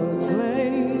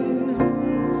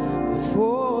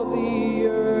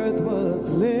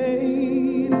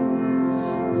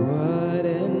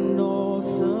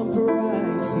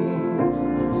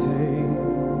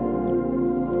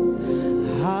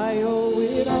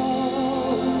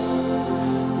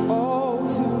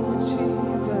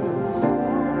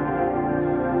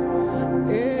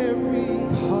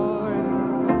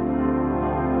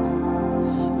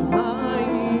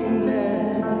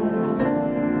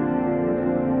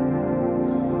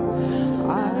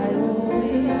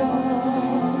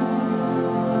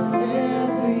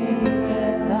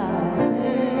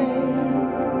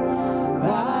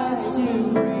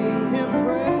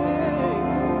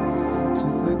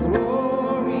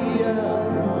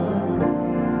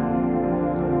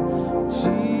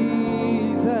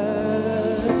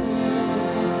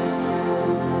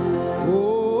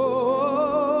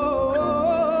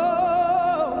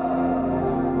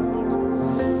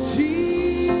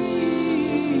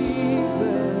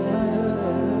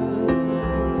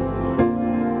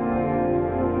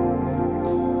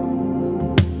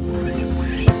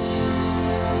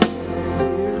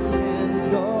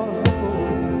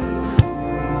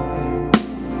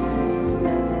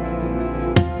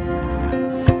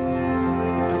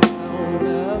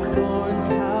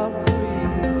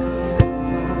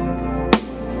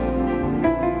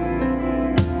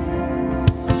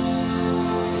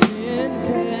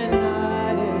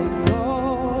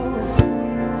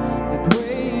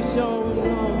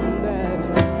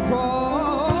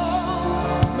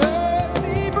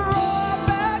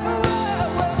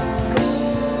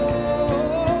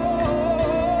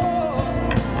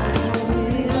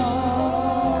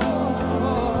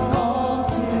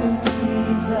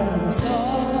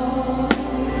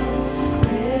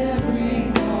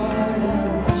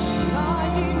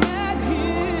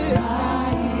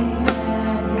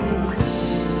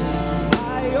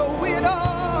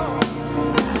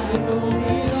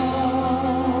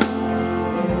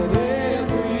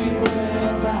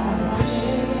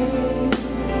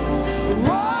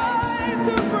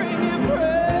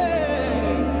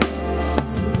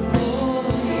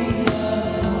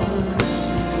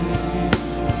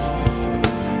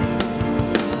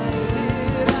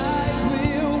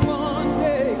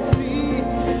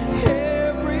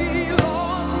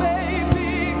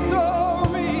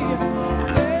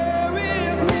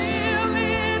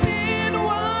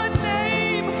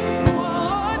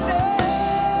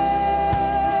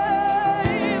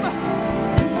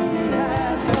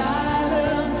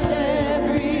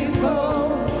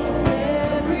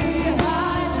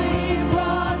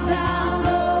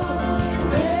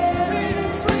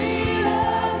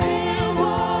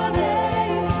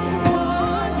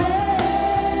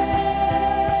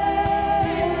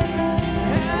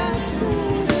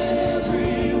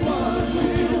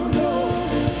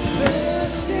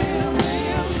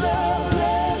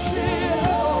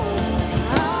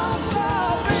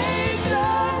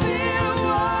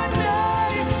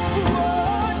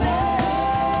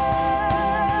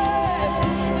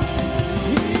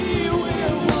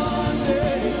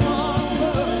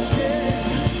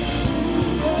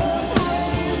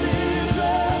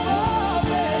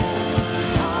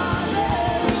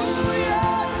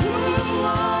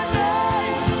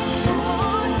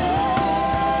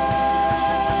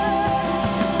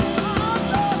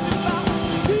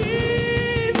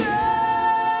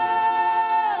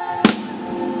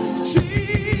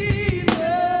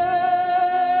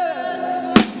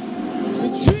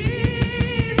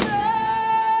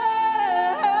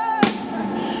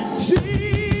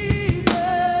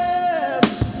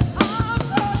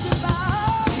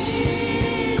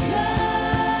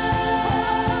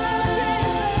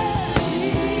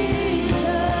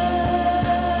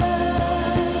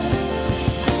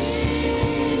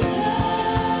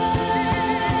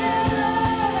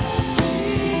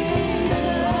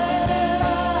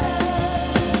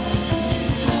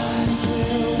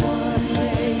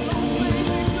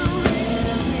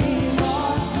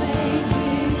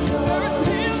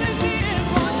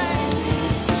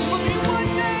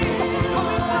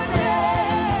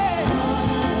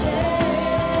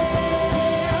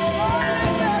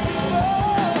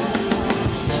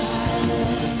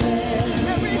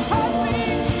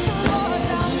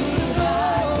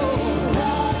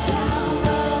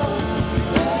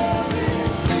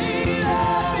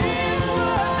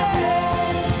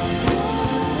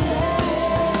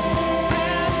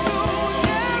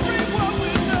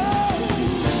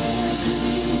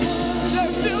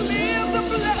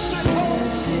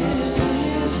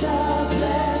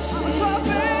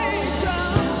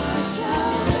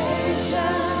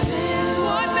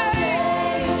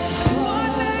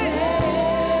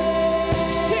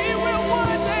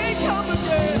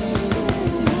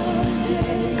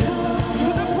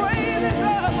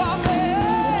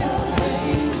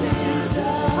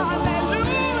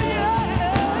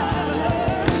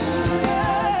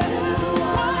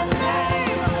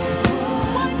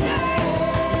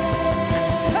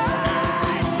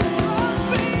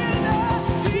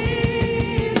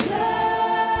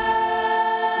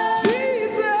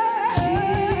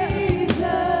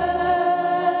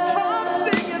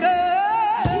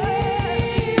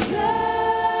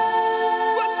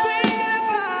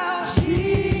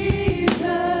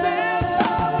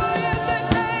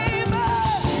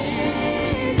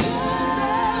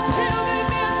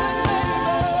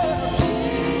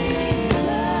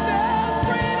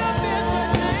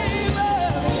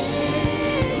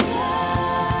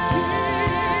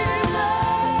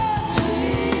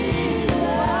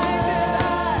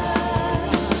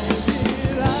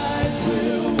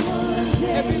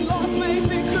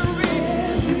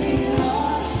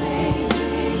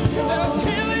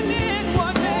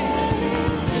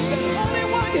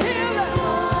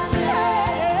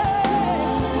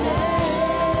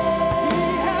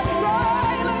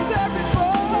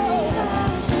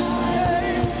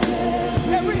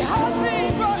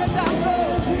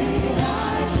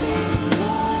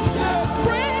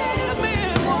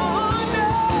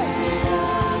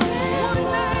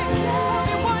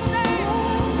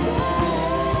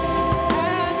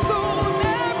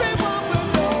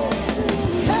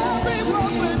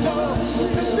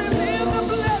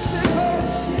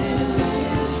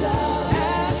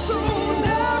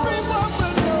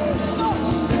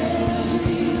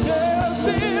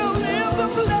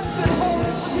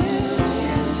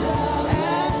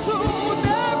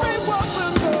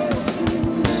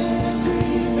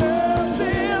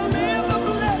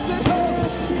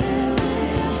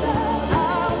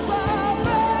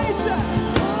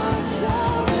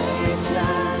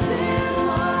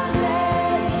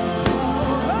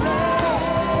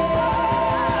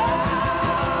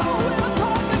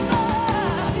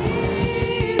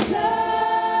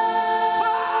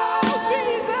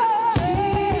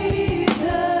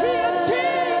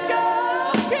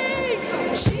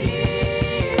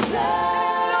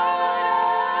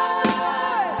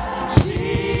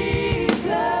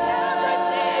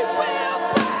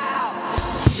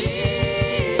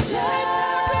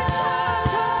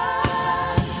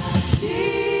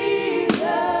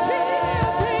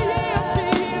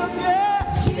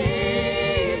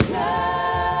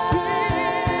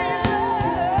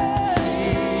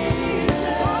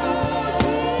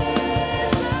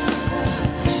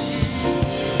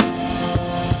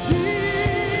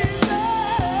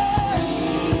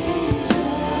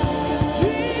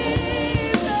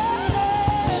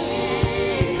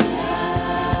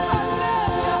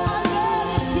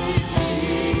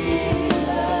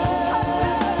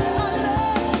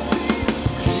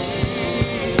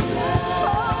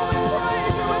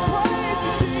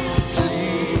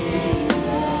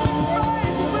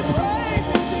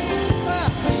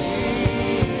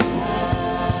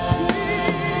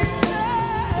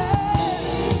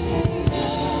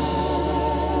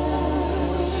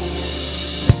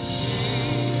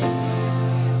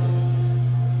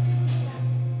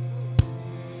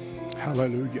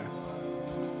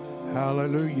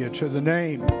Hallelujah to the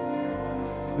name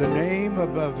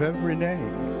above every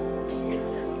name.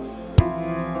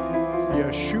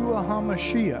 Yeshua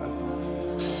HaMashiach,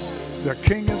 the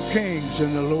King of Kings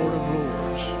and the Lord of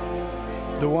Lords,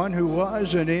 the one who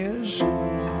was and is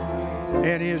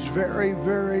very,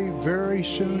 very, very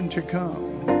soon to come.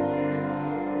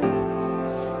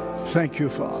 Thank you,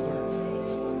 Father.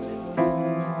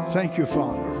 Thank you,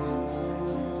 Father.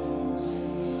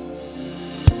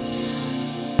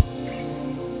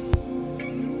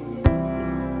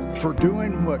 For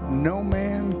doing what no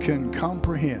man can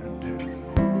comprehend.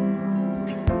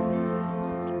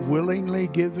 Willingly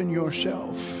giving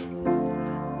yourself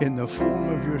in the form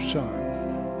of your Son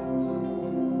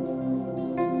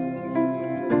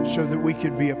so that we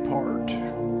could be a part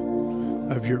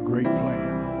of your great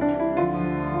plan.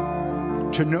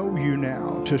 To know you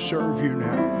now, to serve you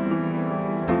now,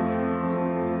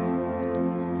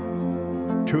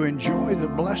 to enjoy the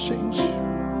blessings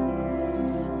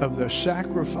of the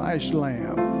sacrificed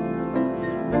lamb.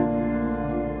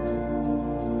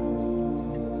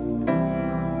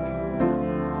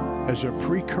 As a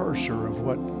precursor of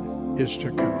what is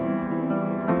to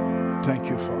come. Thank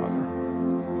you, Father.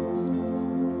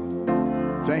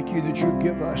 Thank you that you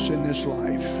give us in this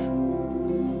life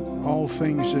all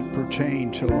things that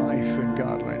pertain to life and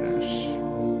godliness.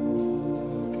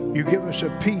 You give us a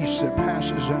peace that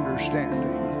passes understanding.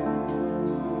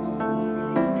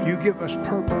 You give us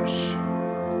purpose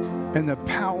and the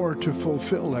power to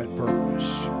fulfill that purpose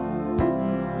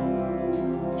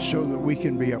so that we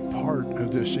can be a part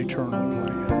of this eternal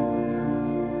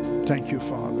plan. Thank you,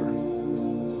 Father.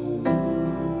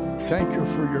 Thank you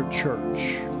for your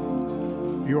church,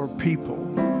 your people,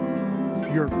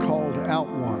 your called out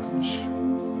ones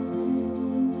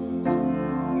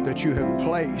that you have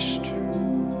placed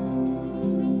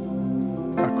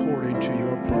according to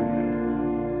your plan.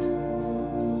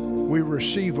 We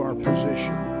receive our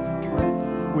position.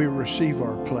 We receive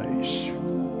our place.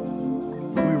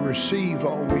 We receive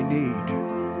all we need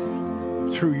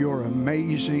through your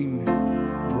amazing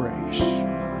grace.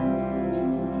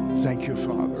 Thank you,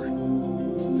 Father.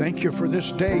 Thank you for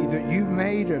this day that you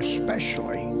made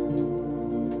especially.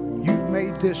 You've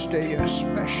made this day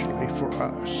especially for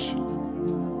us.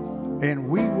 And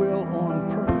we will on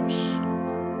purpose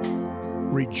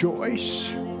rejoice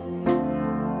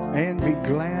and be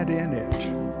glad in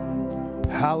it.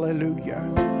 Hallelujah.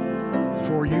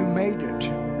 For you made it.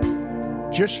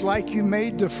 Just like you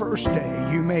made the first day,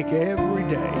 you make every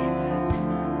day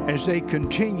as they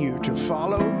continue to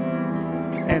follow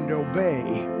and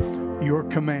obey your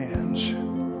commands.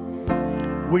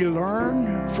 We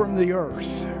learn from the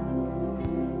earth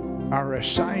our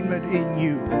assignment in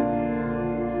you,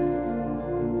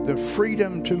 the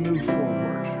freedom to move forward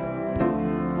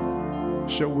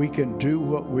so we can do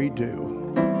what we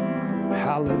do.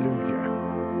 Hallelujah.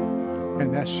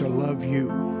 And that's to love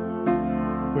you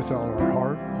with all our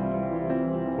heart,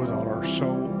 with all our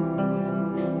soul,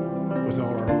 with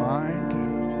all our mind,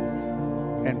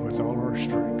 and with all our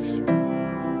strength.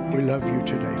 We love you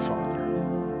today, Father.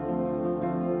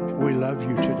 We love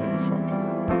you today, Father.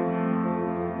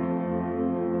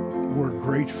 We're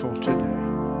grateful today.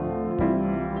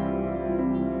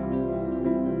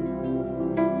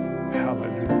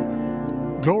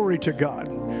 Hallelujah. Glory to God.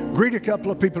 Greet a couple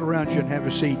of people around you and have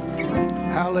a seat.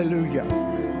 Hallelujah.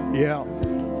 Yeah.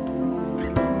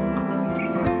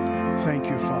 Thank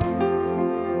you, Father.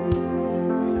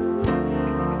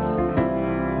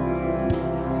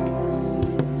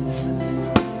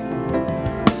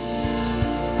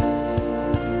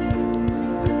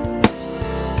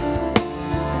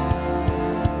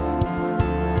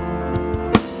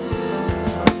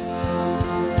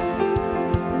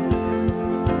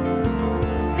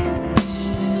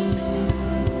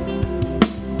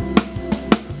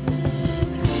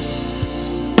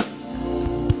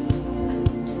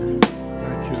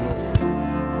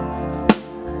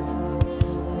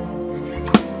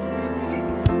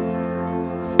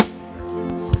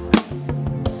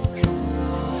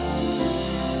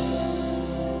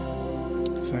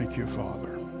 Thank you,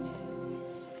 Father.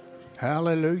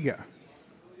 Hallelujah.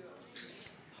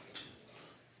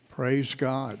 Praise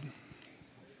God.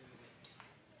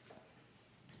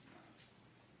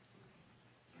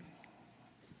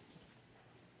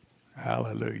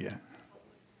 Hallelujah.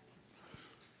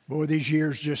 Boy, these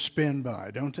years just spin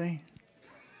by, don't they?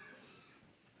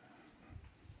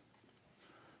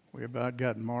 We about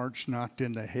got March knocked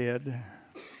in the head.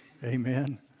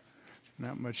 Amen.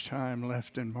 Not much time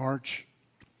left in March.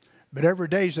 But every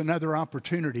day's another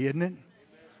opportunity, isn't it?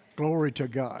 Glory to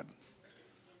God.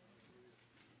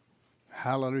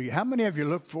 Hallelujah. How many of you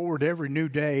look forward to every new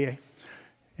day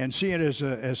and see it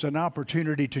as an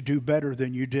opportunity to do better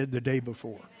than you did the day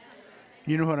before?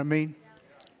 You know what I mean?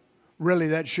 Really,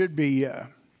 that should be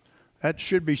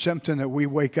something that we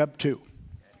wake up to.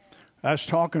 Us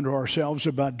talking to ourselves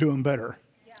about doing better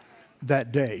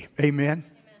that day. Amen?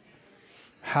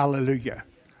 Hallelujah.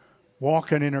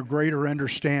 Walking in a greater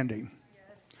understanding.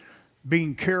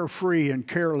 Being carefree and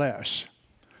careless.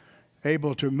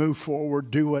 Able to move forward,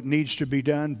 do what needs to be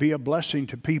done, be a blessing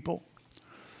to people.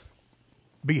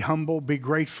 Be humble, be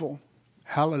grateful.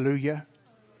 Hallelujah.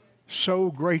 So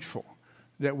grateful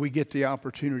that we get the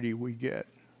opportunity we get.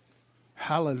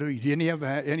 Hallelujah. Do any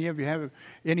of you have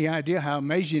any idea how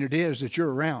amazing it is that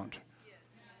you're around?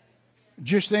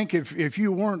 Just think if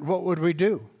you weren't, what would we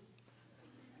do?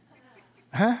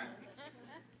 Huh?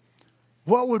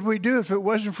 What would we do if it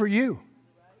wasn't for you?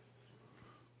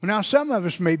 Now, some of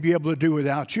us may be able to do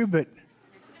without you, but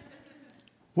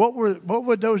what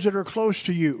would those that are close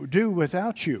to you do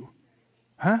without you?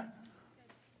 Huh?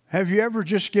 Have you ever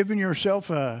just given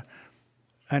yourself an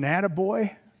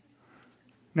attaboy?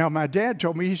 Now, my dad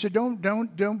told me, he said,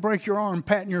 don't break your arm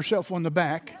patting yourself on the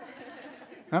back.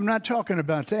 I'm not talking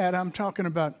about that. I'm talking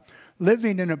about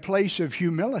living in a place of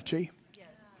humility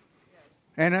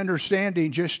and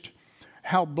understanding just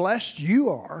how blessed you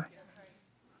are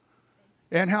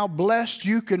and how blessed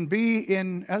you can be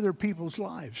in other people's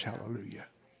lives. Hallelujah.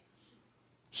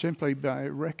 Simply by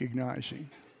recognizing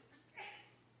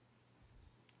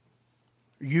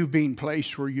you being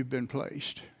placed where you've been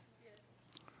placed.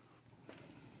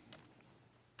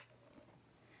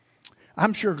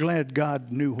 I'm sure glad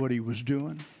God knew what he was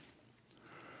doing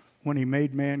when he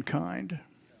made mankind,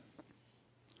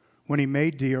 when he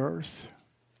made the earth,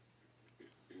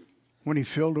 when he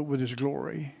filled it with his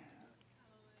glory,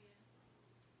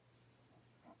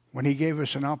 when he gave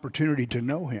us an opportunity to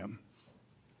know him.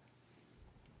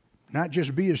 Not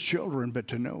just be his children, but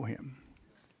to know him.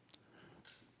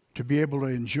 To be able to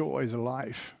enjoy the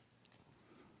life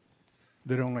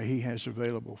that only he has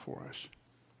available for us.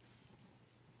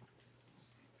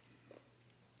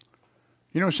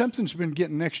 You know, something's been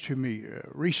getting next to me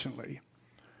recently,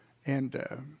 and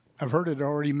I've heard it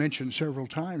already mentioned several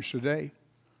times today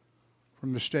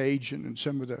from the stage and in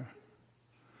some of the,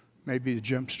 maybe the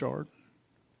jump start,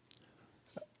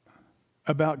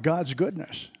 about God's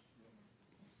goodness,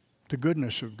 the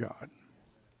goodness of God.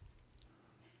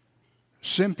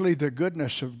 Simply the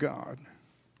goodness of God.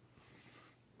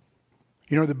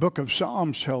 You know, the book of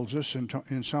Psalms tells us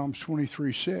in Psalms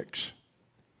 23:6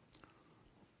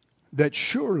 that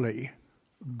surely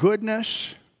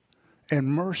goodness and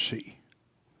mercy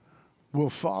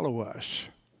will follow us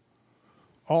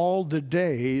all the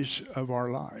days of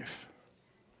our life.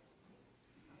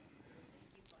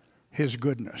 His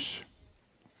goodness.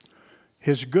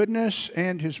 His goodness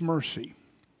and his mercy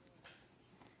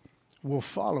will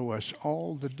follow us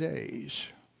all the days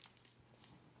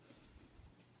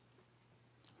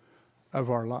of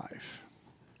our life.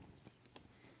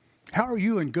 How are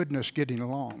you and goodness getting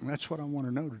along? That's what I want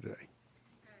to know today.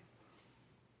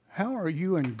 How are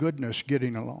you and goodness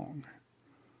getting along?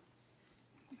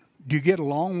 Do you get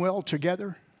along well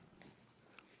together?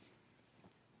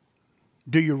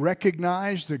 Do you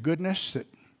recognize the goodness that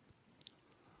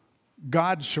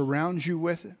God surrounds you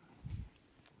with?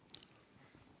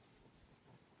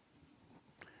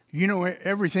 You know,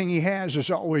 everything he has is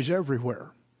always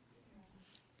everywhere.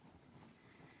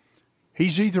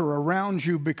 He's either around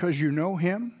you because you know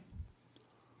him,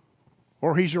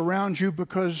 or he's around you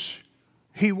because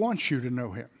he wants you to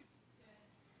know him.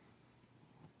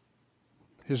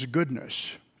 His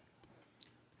goodness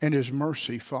and his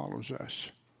mercy follows us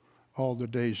all the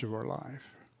days of our life.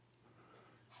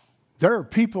 There are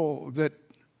people that,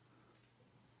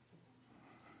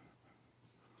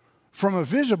 from a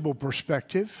visible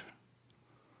perspective,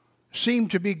 seem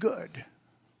to be good.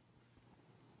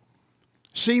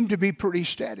 Seem to be pretty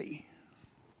steady.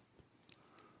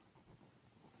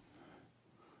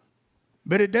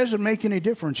 But it doesn't make any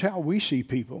difference how we see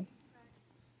people.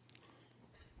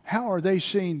 How are they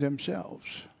seeing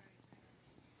themselves?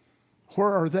 Where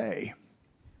are they?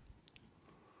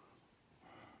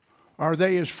 Are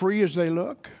they as free as they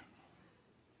look?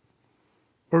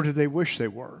 Or do they wish they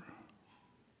were?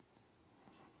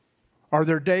 Are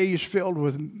their days filled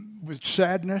with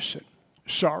sadness and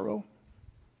sorrow?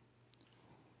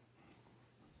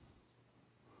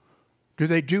 Do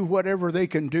they do whatever they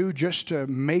can do just to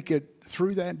make it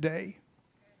through that day?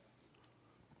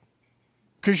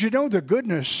 Because you know the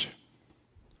goodness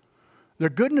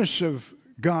of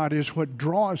God is what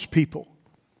draws people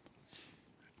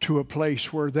to a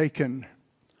place where they can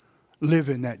live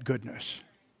in that goodness.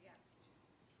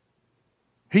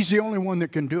 He's the only one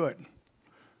that can do it.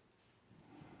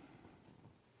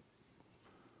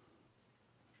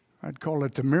 I'd call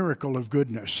it the miracle of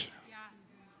goodness.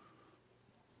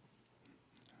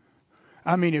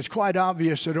 I mean, it's quite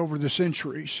obvious that over the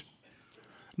centuries,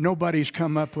 nobody's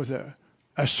come up with a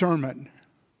sermon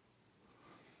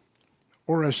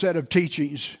or a set of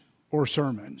teachings or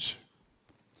sermons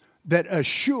that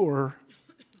assure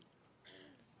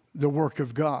the work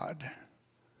of God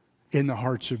in the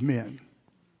hearts of men.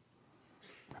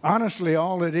 Honestly,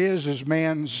 all it is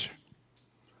man's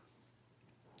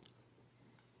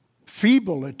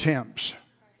feeble attempts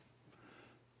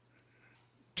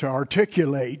to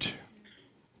articulate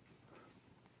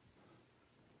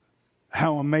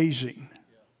how amazing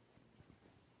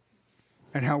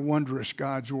and how wondrous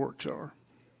God's works are.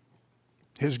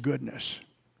 His goodness.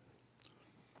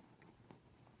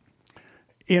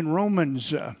 In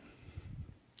Romans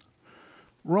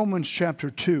chapter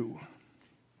 2,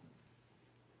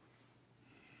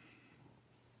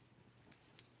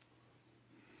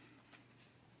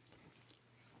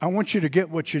 I want you to get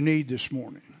what you need this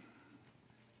morning.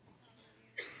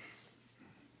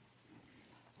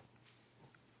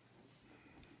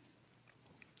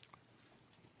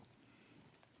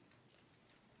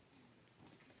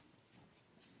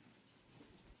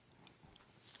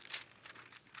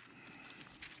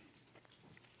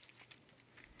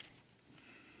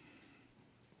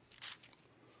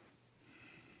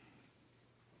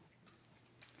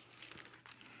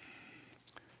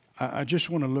 I just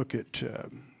want to look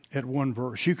at one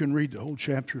verse. You can read the whole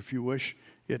chapter if you wish.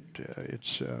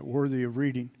 It's worthy of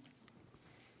reading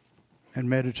and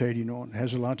meditating on. It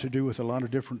has a lot to do with a lot of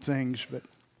different things, but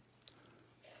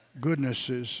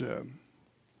goodness is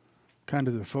kind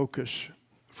of the focus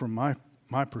from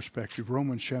my perspective.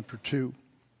 Romans chapter 2,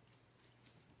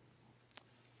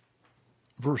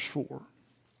 verse 4.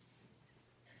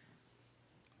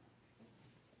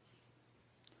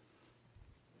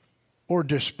 Or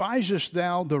despisest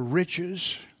thou the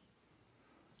riches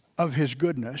of his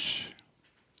goodness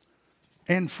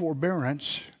and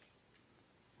forbearance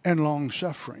and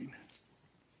long-suffering,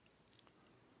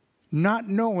 not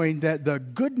knowing that the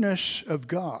goodness of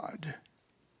God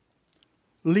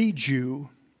leads you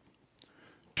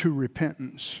to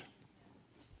repentance?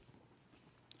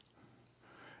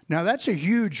 Now that's a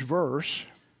huge verse,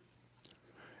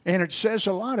 and it says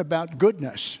a lot about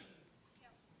goodness.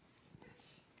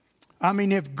 I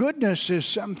mean, if goodness is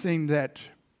something that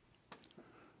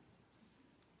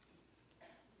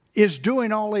is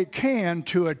doing all it can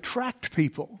to attract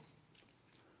people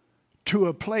to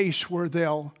a place where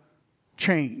they'll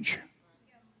change,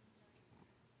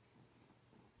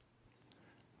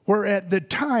 where at the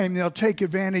time they'll take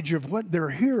advantage of what they're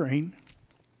hearing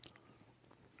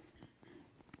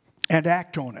and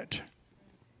act on it.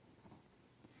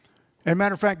 As a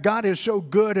matter of fact, God is so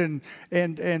good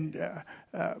and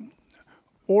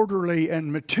orderly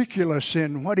and meticulous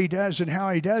in what he does and how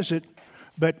he does it,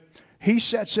 but he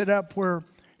sets it up where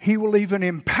he will even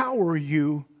empower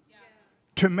you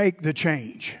to make the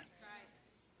change.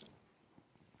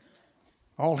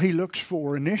 All he looks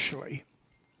for initially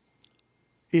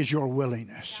is your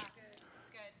willingness.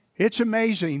 It's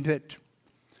amazing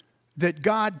that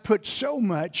God puts so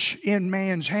much in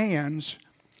man's hands,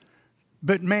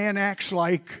 but man acts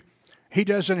like he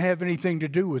doesn't have anything to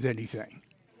do with anything.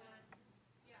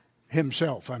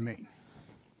 Himself, I mean.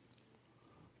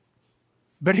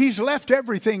 But he's left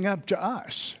everything up to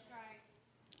us.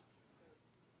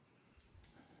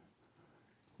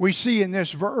 We see in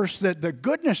this verse that the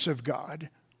goodness of God,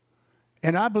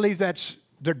 and I believe that's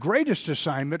the greatest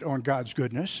assignment on God's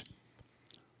goodness,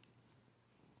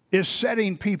 is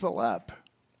setting people up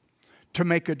to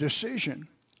make a decision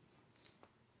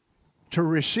to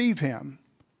receive him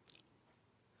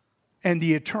and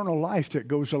the eternal life that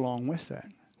goes along with that.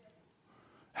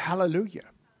 Hallelujah.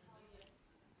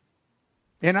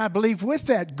 And I believe with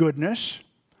that goodness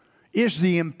is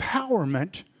the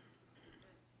empowerment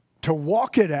to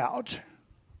walk it out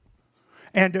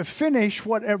and to finish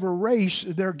whatever race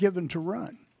they're given to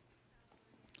run.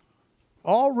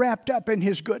 All wrapped up in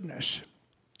his goodness.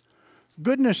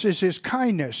 Goodness is his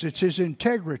kindness. It's his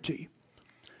integrity.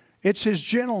 It's his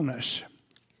gentleness.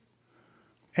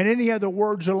 And any other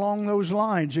words along those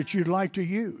lines that you'd like to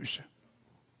use.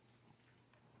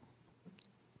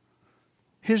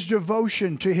 His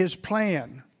devotion to his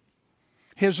plan.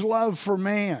 His love for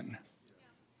man.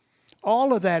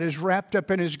 All of that is wrapped up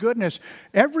in his goodness.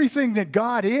 Everything that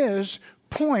God is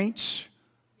points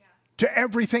to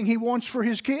everything he wants for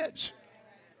his kids.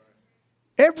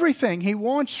 Everything he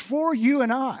wants for you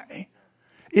and I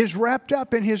is wrapped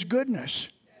up in His goodness,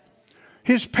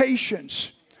 His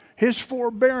patience, His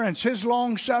forbearance, His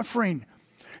long suffering,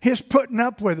 His putting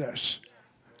up with us.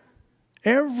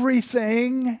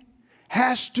 Everything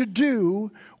has to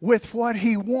do with what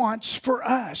He wants for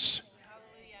us.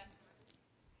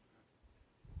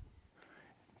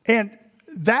 And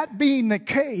that being the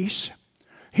case,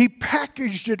 He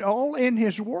packaged it all in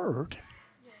His Word.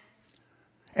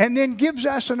 And then gives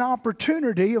us an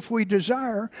opportunity, if we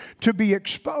desire, to be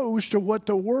exposed to what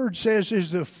the Word says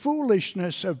is the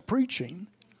foolishness of preaching.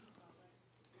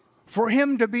 For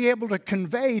Him to be able to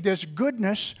convey this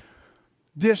goodness,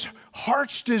 this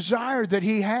heart's desire that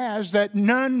He has, that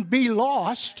none be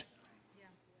lost.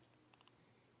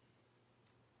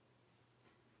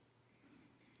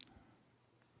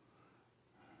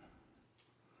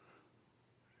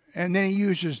 And then He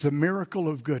uses the miracle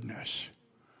of goodness.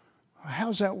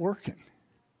 How's that working?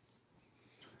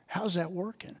 How's that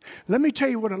working? Let me tell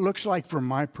you what it looks like from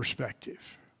my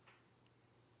perspective.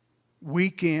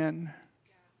 Week in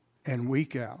and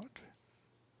week out.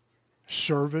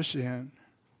 Service in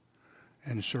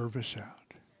and service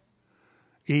out.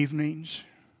 Evenings,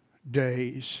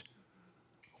 days,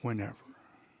 whenever.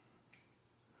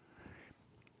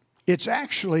 It's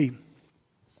actually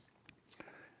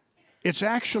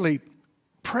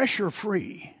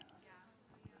pressure-free.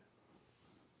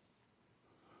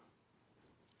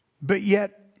 But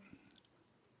yet,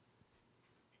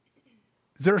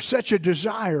 there's such a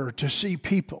desire to see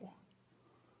people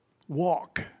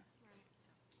walk,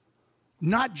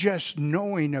 not just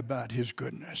knowing about His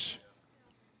goodness,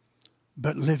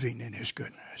 but living in His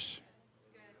goodness.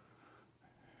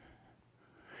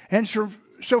 And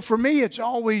so for me, it's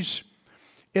always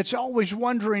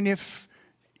wondering if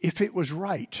it was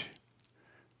right.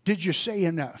 Did you say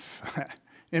enough?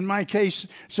 In my case,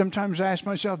 sometimes I ask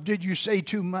myself, did you say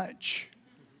too much?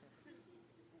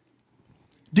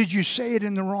 Did you say it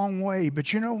in the wrong way?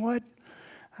 But you know what?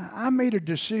 I made a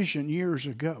decision years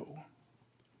ago.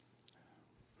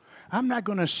 I'm not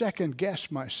going to second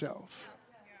guess myself.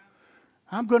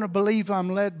 I'm going to believe I'm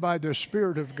led by the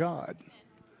Spirit of God.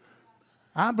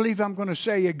 I believe I'm going to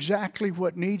say exactly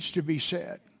what needs to be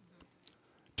said.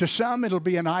 To some, it'll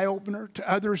be an eye-opener.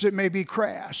 To others, it may be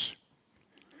crass.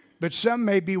 But some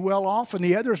may be well off, and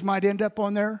the others might end up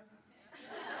on there.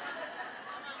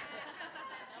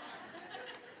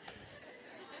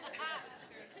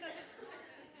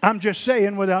 I'm just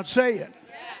saying without saying.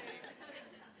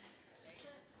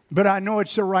 But I know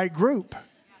it's the right group,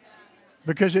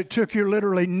 because it took you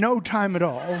literally no time at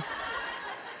all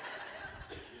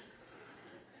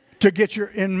to get you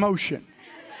in motion.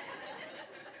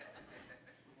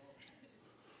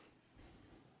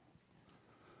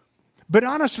 But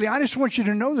honestly, I just want you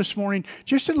to know this morning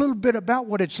just a little bit about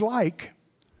what it's like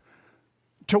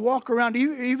to walk around,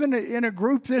 even in a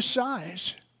group this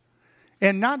size,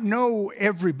 and not know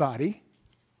everybody.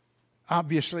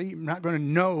 Obviously, I'm not going to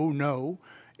know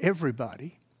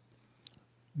everybody.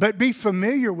 But be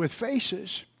familiar with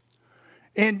faces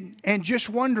and just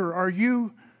wonder, are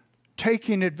you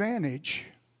taking advantage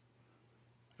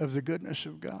of the goodness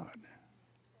of God?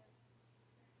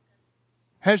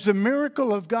 Has the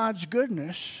miracle of God's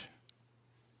goodness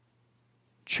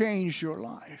changed your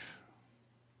life?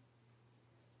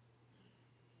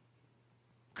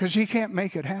 Because He can't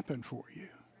make it happen for you.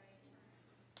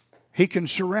 He can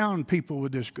surround people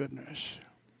with His goodness.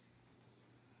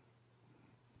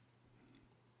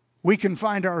 We can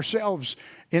find ourselves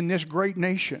in this great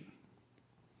nation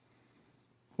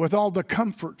with all the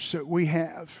comforts that we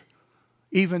have,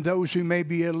 even those who may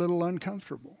be a little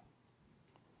uncomfortable,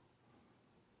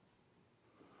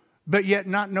 but yet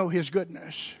not know His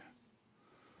goodness.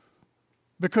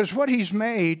 Because what He's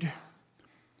made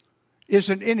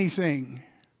isn't anything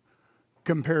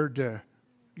compared to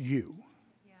you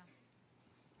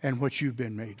and what you've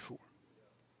been made for.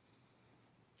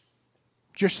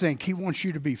 Just think, He wants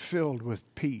you to be filled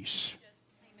with peace,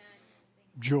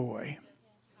 joy,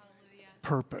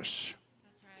 purpose,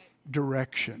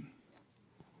 direction,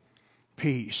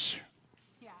 peace,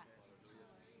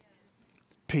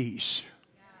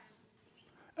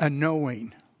 a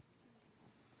knowing,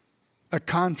 a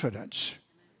confidence,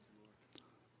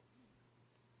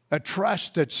 a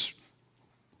trust that's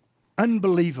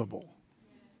unbelievable.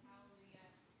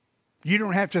 You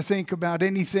don't have to think about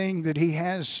anything that He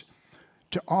has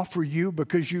to offer you,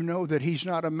 because you know that He's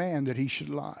not a man that He should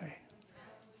lie.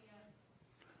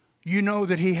 You know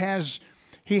that He has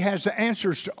the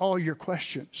answers to all your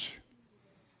questions.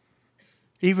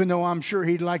 Even though I'm sure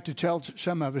He'd like to tell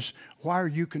some of us, why are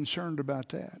you concerned about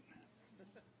that?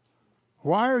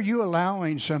 Why are you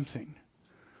allowing something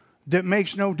that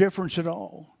makes no difference at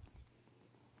all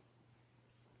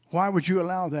Why would you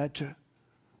allow that to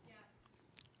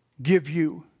give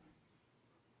you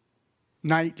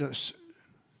nightless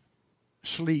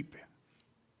sleep?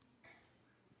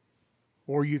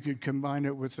 Or you could combine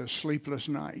it with a sleepless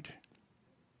night.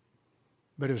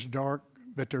 But it's dark,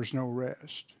 but there's no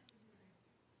rest.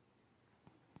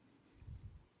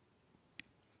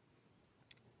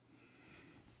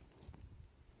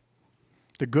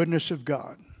 The goodness of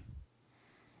God.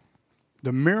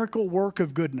 The miracle work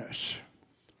of goodness.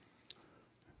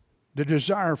 The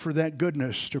desire for that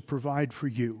goodness to provide for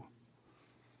you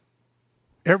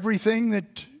everything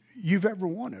that you've ever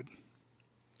wanted.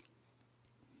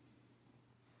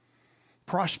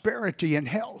 Prosperity and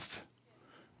health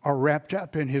are wrapped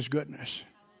up in His goodness.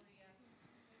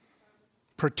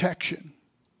 Protection,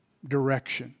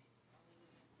 direction,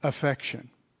 affection.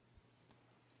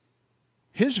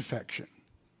 His affection,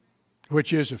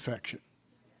 which is affection.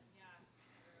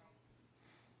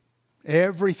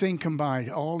 Everything combined,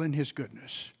 all in His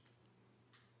goodness.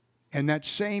 And that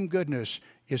same goodness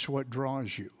is what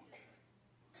draws you.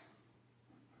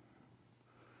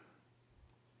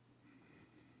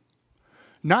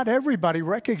 Not everybody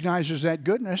recognizes that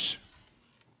goodness,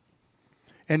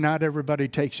 and not everybody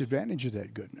takes advantage of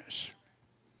that goodness.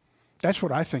 That's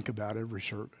what I think about every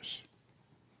service.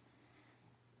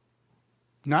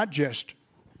 Not just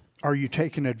are you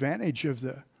taking advantage of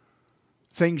the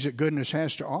things that goodness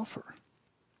has to offer.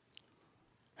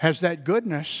 Has that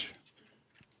goodness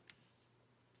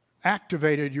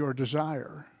activated your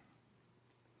desire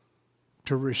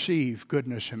to receive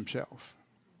goodness Himself?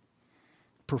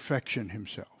 Perfection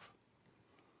Himself.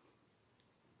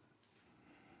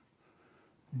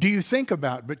 Do you think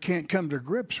about but can't come to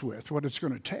grips with what it's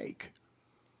going to take?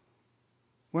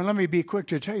 Well, let me be quick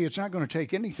to tell you, it's not going to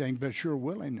take anything but your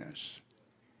willingness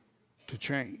to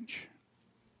change.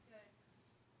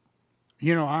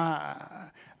 You know,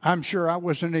 I'm sure I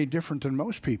wasn't any different than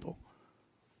most people.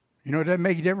 You know, it doesn't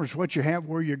make a difference what you have,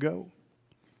 where you go,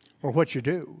 or what you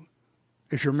do.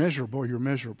 If you're miserable, you're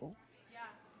miserable.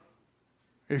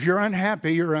 If you're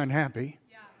unhappy, you're unhappy.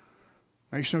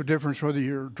 Makes no difference whether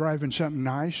you're driving something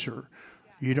nice or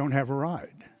you don't have a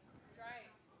ride.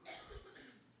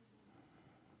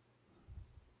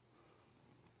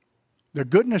 The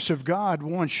goodness of God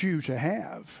wants you to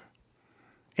have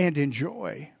and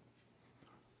enjoy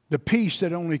the peace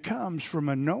that only comes from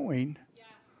a knowing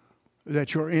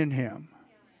that you're in Him.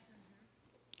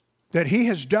 That He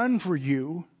has done for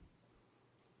you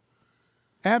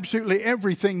absolutely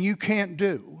everything you can't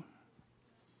do.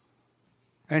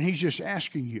 And He's just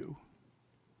asking you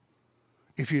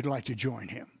if you'd like to join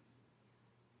Him.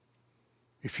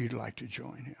 If you'd like to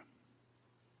join Him.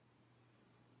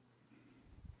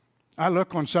 I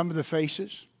look on some of the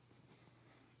faces.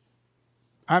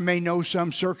 I may know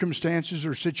some circumstances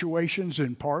or situations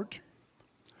in part,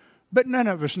 but none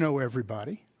of us know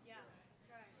everybody. Yeah,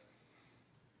 that's right.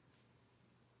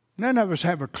 None of us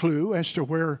have a clue as to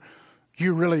where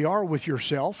you really are with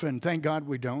yourself, and thank God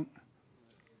we don't.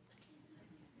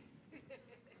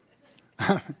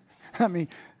 I mean,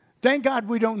 thank God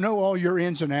we don't know all your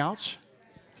ins and outs.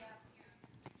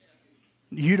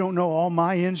 You don't know all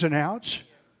my ins and outs.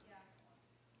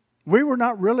 We were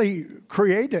not really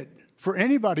created for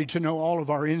anybody to know all of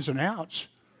our ins and outs,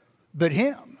 but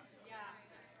Him.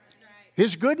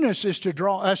 His goodness is to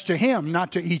draw us to Him,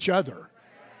 not to each other.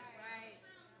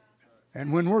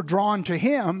 And when we're drawn to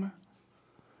Him,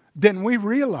 then we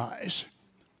realize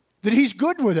that He's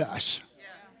good with us.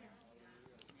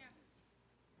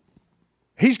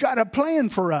 He's got a plan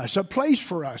for us, a place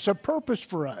for us, a purpose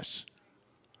for us,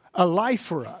 a life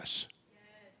for us.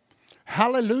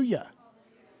 Hallelujah.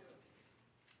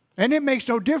 And it makes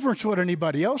no difference what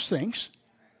anybody else thinks.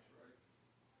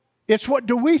 It's what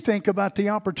do we think about the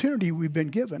opportunity we've been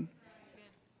given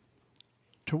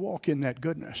to walk in that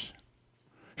goodness.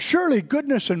 Surely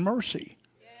goodness and mercy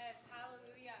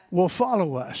will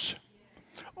follow us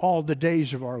all the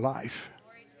days of our life.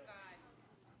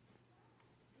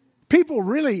 People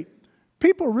really,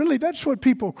 that's what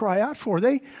people cry out for.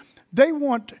 They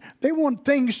want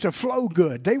things to flow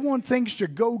good. They want things to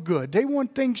go good. They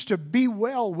want things to be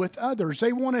well with others.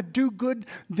 They want to do good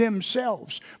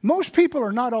themselves. Most people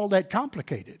are not all that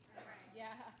complicated.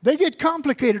 They get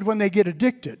complicated when they get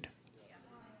addicted.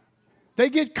 They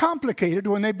get complicated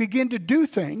when they begin to do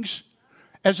things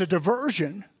as a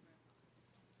diversion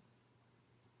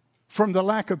from the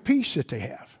lack of peace that they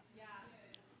have.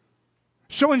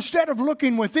 So instead of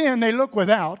looking within, they look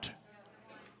without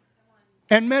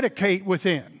and medicate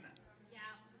within.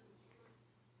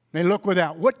 They look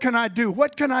without. What can I do?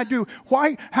 What can I do?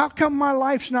 Why? How come my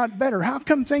life's not better? How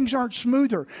come things aren't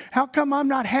smoother? How come I'm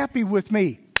not happy with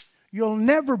me? You'll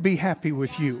never be happy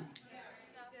with you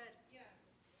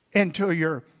until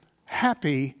you're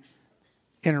happy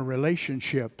in a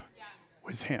relationship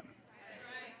with Him.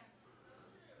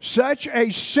 Such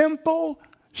a simple,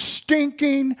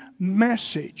 stinking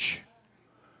message.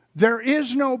 There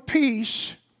is no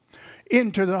peace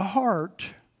into the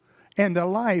heart and the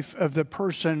life of the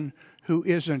person who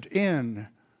isn't in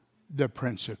the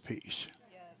Prince of Peace.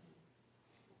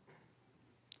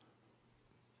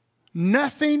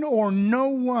 Nothing or no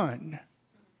one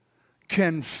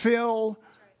can fill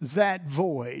that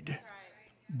void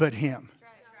but Him.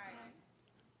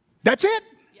 That's it.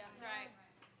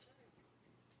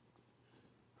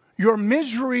 Your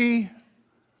misery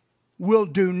will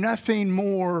do nothing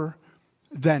more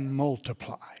than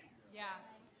multiply.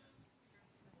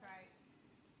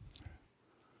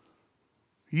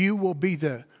 You will be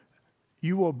the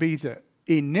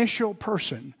initial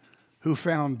person who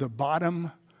found the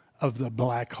bottom of the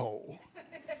black hole.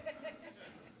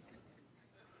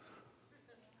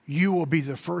 You will be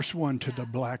the first one to the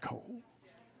black hole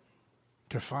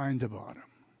to find the bottom.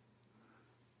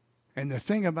 And the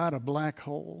thing about a black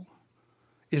hole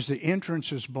is the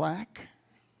entrance is black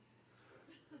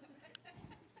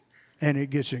and it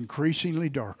gets increasingly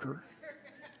darker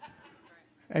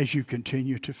as you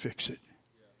continue to fix it.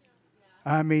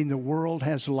 I mean, the world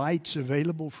has lights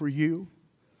available for you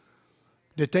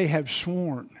that they have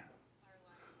sworn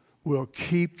will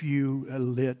keep you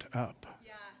lit up.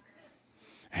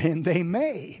 And they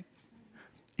may,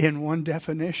 in one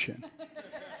definition.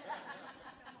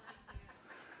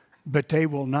 But they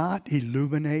will not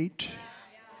illuminate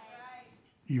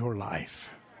your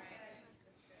life.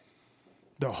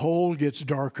 The hole gets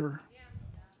darker.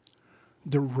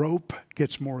 The rope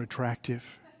gets more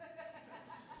attractive.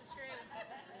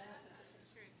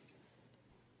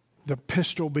 The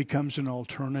pistol becomes an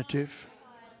alternative.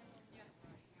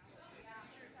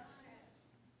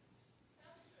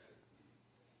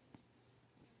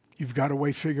 You've got a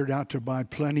way figured out to buy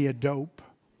plenty of dope.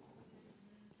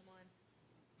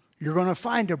 You're going to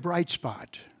find a bright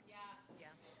spot.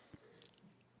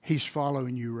 He's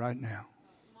following you right now.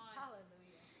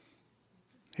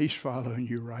 He's following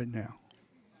you right now.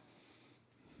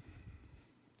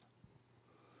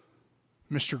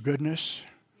 Mr. Goodness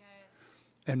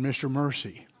and Mr.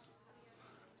 Mercy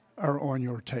are on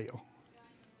your tail.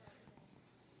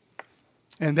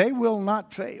 And they will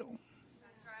not fail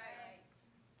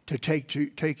to take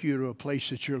you to a place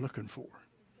that you're looking for.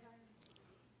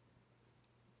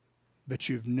 But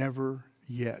you've never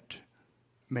yet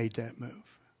made that move.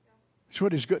 It's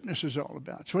what His goodness is all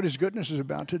about. It's what His goodness is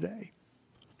about today.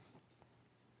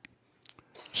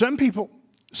 Some people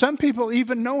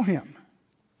even know Him,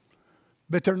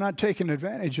 but they're not taking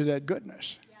advantage of that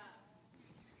goodness.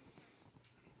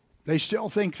 They still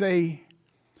think they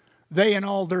and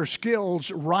all their skills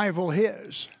rival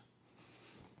His.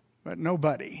 But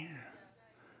nobody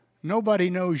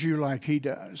knows you like He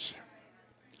does.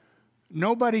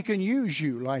 Nobody can use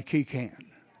you like He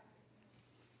can.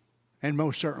 And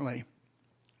most certainly,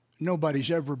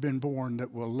 nobody's ever been born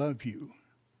that will love you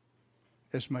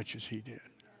as much as He did.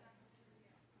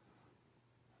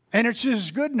 And it's His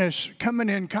goodness coming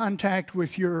in contact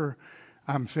with your,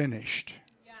 I'm finished,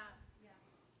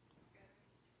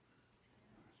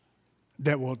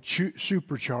 that will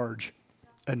supercharge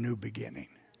a new beginning.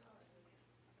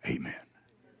 Amen.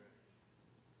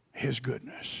 His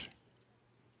goodness.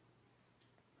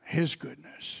 His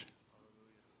goodness.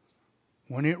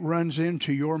 When it runs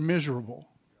into your miserable,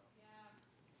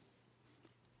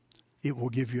 it will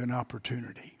give you an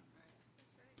opportunity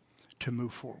to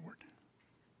move forward.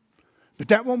 But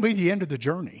that won't be the end of the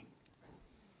journey.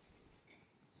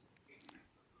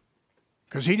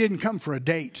 Because He didn't come for a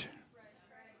date.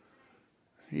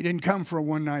 He didn't come for a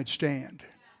one-night stand.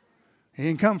 He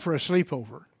didn't come for a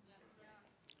sleepover.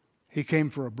 He came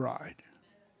for a bride.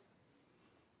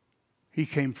 He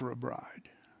came for a bride.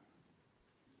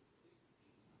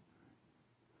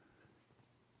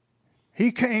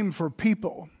 He came for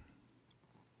people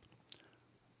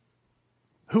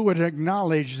who would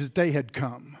acknowledge that they had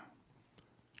come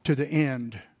to the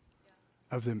end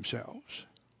of themselves.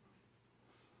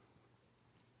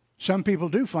 Some people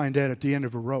do find that at the end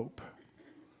of a rope,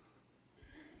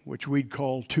 which we'd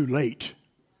call too late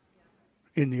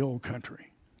in the old country.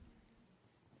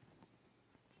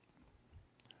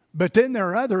 But then there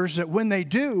are others that when they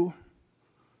do,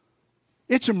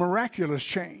 it's a miraculous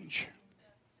change.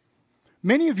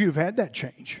 Many of you have had that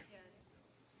change.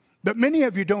 But many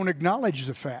of you don't acknowledge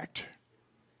the fact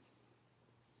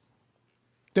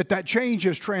that that change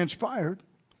has transpired,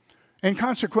 and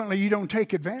consequently you don't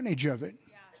take advantage of it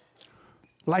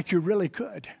like you really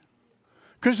could.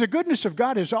 Because the goodness of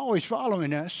God is always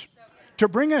following us to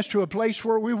bring us to a place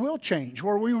where we will change,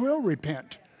 where we will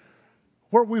repent,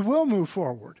 where we will move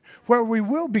forward, where we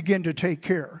will begin to take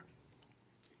care,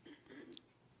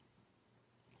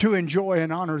 to enjoy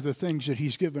and honor the things that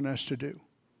He's given us to do.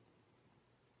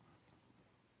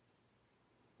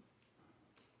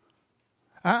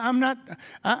 I'm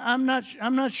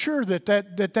not sure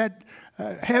that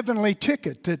heavenly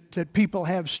ticket that people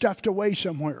have stuffed away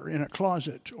somewhere in a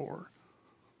closet or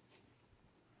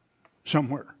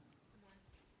somewhere.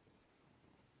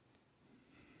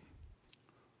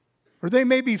 Or they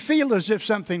maybe feel as if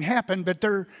something happened, but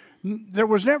there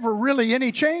was never really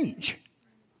any change.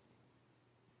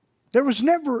 There was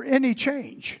never any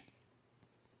change.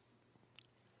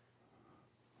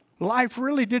 Life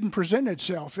really didn't present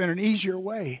itself in an easier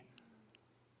way.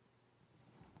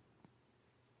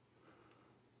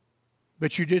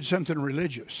 But you did something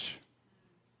religious.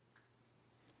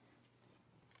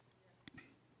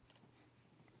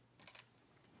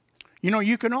 You know,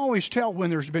 you can always tell when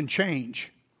there's been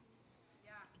change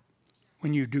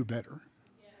when you do better.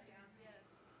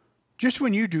 Just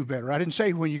when you do better. I didn't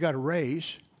say when you got a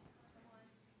raise.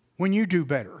 When you do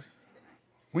better.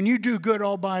 When you do good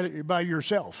all by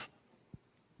yourself.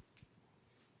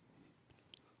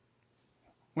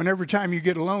 When every time you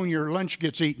get alone, your lunch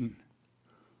gets eaten.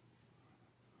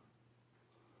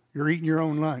 You're eating your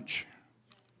own lunch.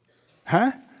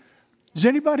 Huh? Has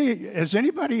anybody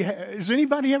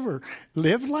ever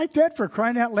lived like that, for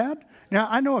crying out loud? Now,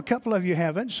 I know a couple of you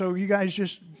haven't, so you guys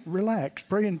just relax,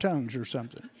 pray in tongues or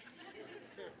something.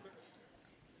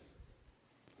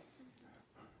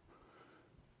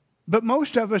 But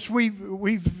most of us,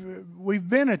 we've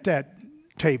been at that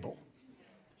table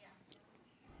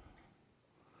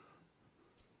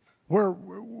where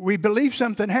we believe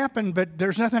something happened, but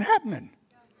there's nothing happening.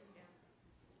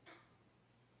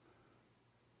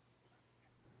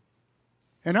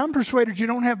 And I'm persuaded you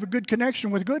don't have a good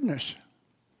connection with goodness.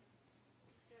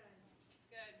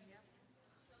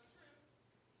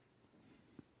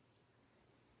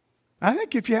 I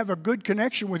think if you have a good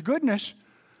connection with goodness,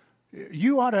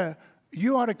 you ought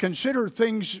to consider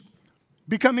things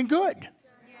becoming good.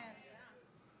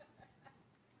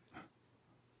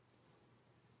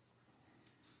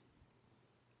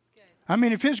 I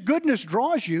mean, if His goodness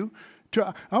draws you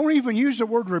to, I won't even use the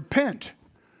word repent.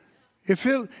 If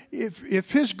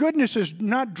His goodness is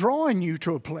not drawing you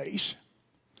to a place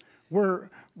where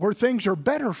things are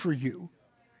better for you,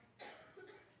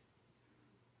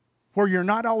 where you're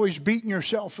not always beating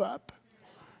yourself up,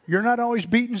 you're not always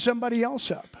beating somebody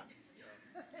else up.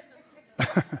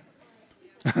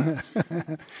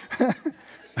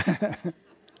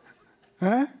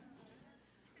 Huh?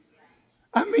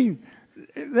 I mean,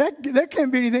 there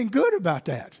can't be anything good about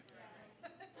that.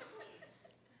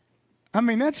 I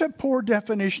mean, that's a poor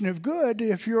definition of good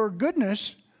if your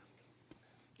goodness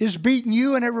is beating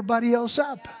you and everybody else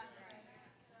up.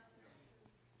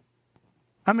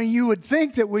 I mean, you would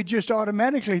think that we just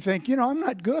automatically think, you know, I'm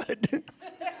not good.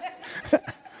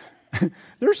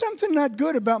 There's something not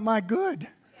good about my good.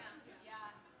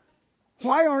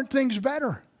 Why aren't things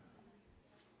better?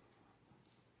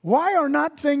 Why are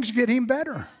not things getting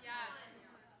better?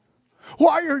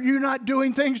 Why are you not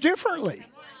doing things differently?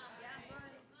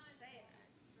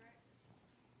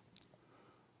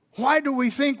 Why do we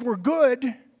think we're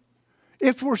good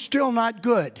if we're still not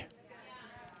good?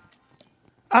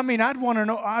 I mean, I'd want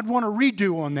to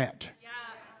redo on that.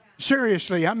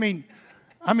 Seriously, I mean,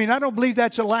 I don't believe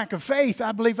that's a lack of faith.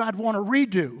 I believe I'd want to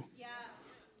redo.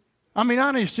 I mean,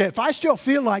 honestly, if I still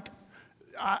feel like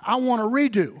I want to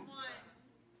redo.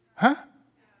 Huh?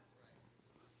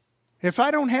 If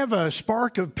I don't have a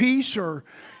spark of peace, or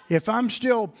if I'm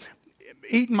still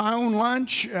eating my own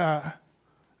lunch,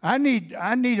 I need a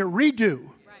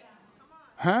redo.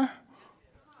 Huh?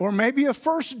 Or maybe a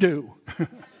first do.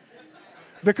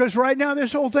 Because right now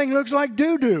this whole thing looks like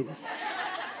doo-doo.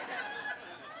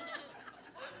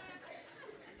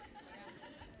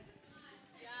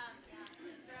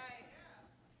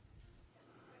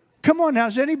 Come on now,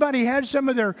 has anybody had some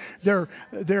of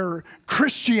their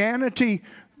Christianity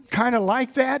kind of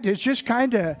like that? It's just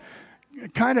kind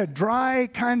of dry,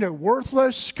 kind of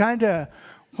worthless, kind of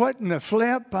what in the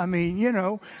flip? I mean, you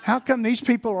know, how come these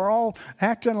people are all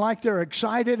acting like they're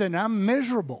excited and I'm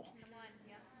miserable?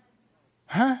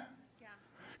 Huh?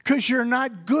 Because you're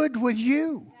not good with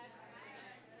you.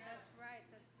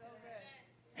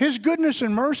 His goodness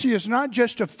and mercy is not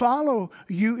just to follow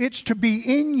you, it's to be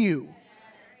in you.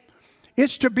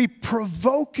 It's to be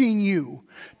provoking you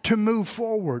to move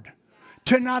forward,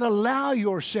 to not allow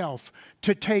yourself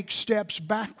to take steps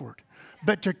backward,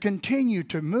 but to continue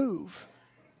to move.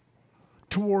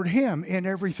 toward Him in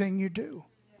everything you do.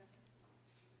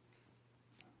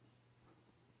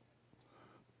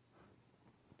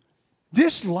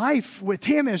 This life with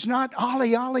Him is not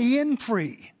ollie ollie in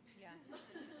free.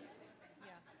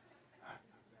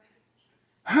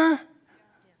 Huh?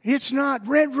 It's not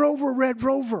Red Rover, Red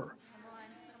Rover.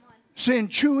 Send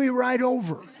Chewy right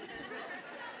over.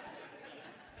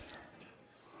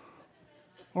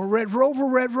 Or Red Rover,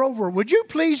 Red Rover, would you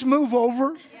please move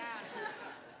over?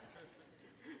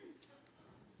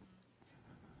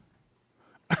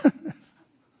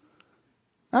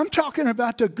 I'm talking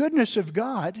about the goodness of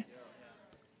God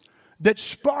that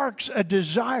sparks a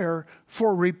desire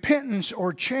for repentance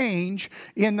or change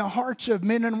in the hearts of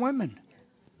men and women.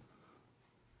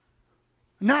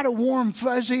 Not a warm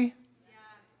fuzzy.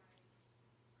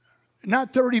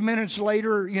 Not 30 minutes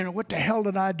later, what the hell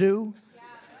did I do?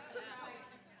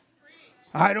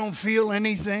 I don't feel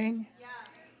anything.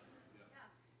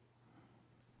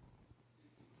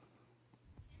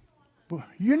 Well,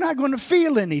 you're not going to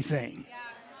feel anything.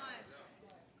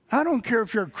 I don't care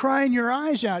if you're crying your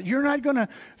eyes out. You're not going to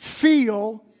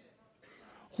feel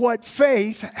what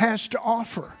faith has to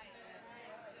offer.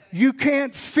 You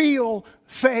can't feel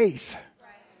faith,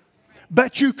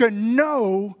 but you can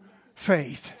know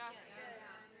faith.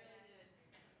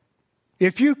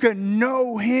 If you can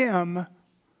know Him,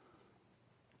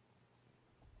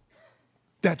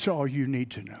 that's all you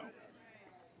need to know.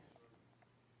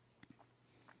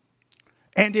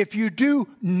 And if you do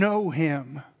know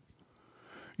Him,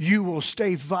 you will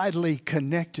stay vitally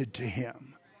connected to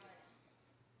Him.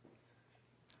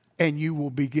 And you will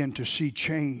begin to see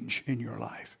change in your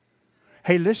life.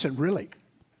 Hey, listen, really.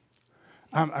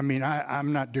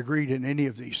 I'm not degreed in any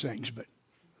of these things, but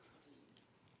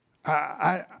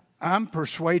I'm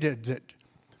persuaded that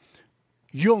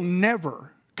you'll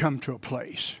never come to a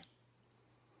place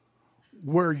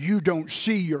where you don't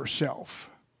see yourself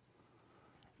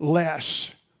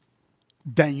less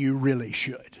than you really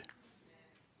should.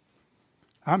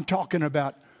 I'm talking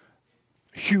about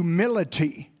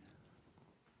humility.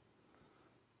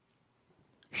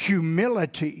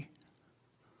 Humility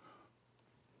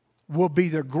will be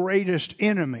the greatest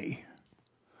enemy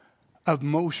of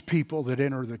most people that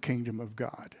enter the kingdom of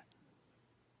God.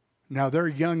 Now, there are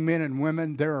young men and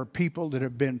women. There are people that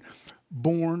have been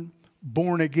born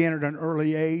again at an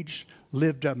early age,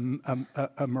 lived a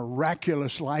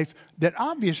miraculous life that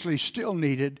obviously still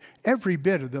needed every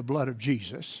bit of the blood of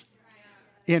Jesus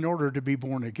in order to be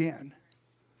born again.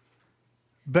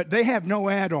 But they have no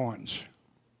add-ons.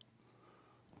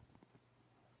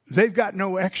 They've got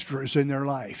no extras in their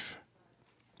life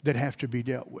that have to be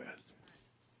dealt with.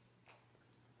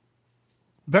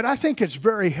 But I think it's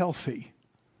very healthy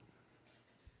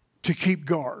to keep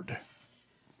guard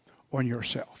on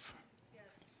yourself.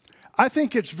 I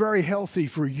think it's very healthy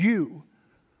for you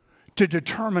to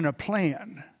determine a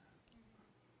plan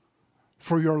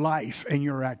for your life and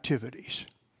your activities.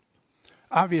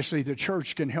 Obviously, the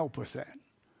church can help with that.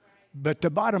 But the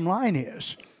bottom line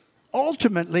is,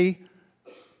 ultimately,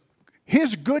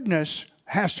 His goodness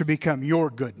has to become your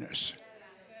goodness.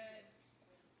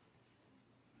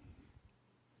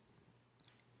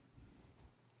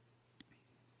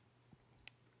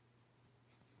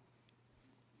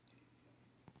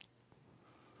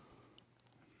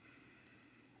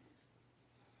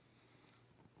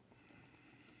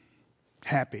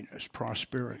 Happiness,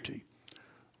 prosperity,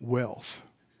 wealth,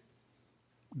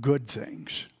 good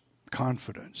things,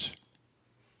 confidence.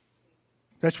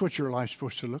 That's what your life's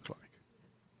supposed to look like.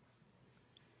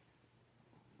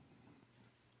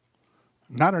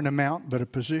 Not an amount, but a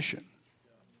position.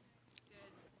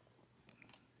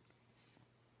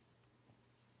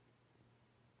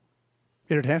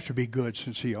 It'd have to be good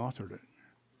since He authored it.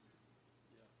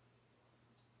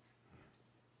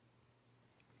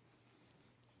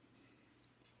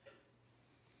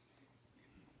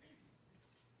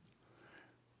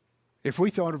 If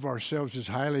we thought of ourselves as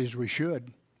highly as we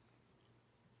should,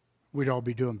 we'd all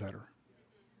be doing better.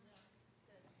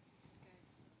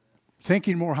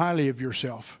 Thinking more highly of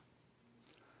yourself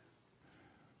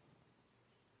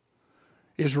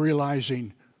is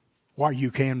realizing why you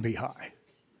can be high.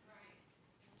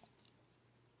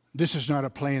 This is not a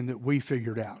plan that we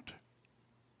figured out.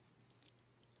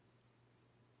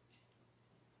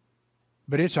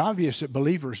 But it's obvious that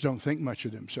believers don't think much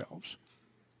of themselves,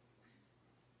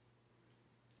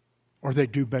 or they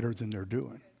do better than they're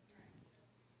doing.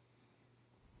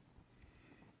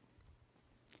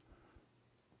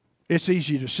 It's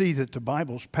easy to see that the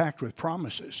Bible's packed with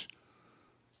promises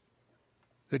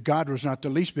that God was not the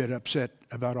least bit upset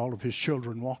about all of His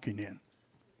children walking in.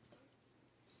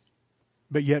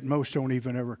 But yet most don't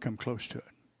even ever come close to it.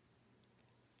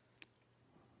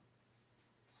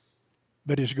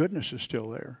 But His goodness is still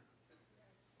there.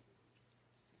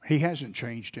 He hasn't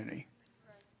changed any.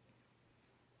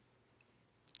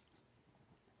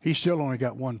 He's still only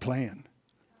got one plan.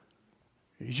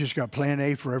 He's just got plan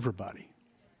A for everybody.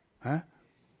 Huh?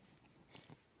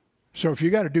 So if you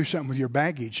got to do something with your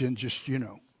baggage, then just,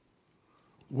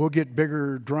 we'll get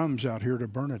bigger drums out here to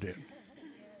burn it in.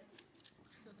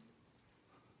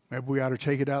 Maybe we ought to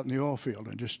take it out in the oil field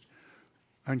and just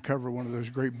uncover one of those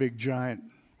great big giant,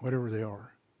 whatever they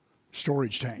are,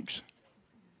 storage tanks.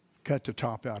 Cut the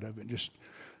top out of it and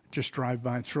just drive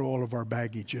by and throw all of our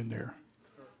baggage in there.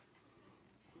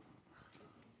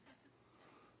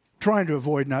 Trying to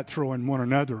avoid not throwing one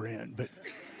another in,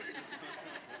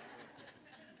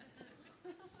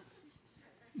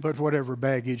 but whatever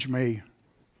baggage may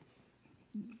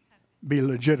be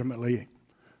legitimately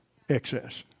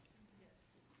excess,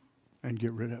 and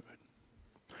get rid of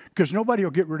it. Because nobody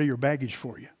will get rid of your baggage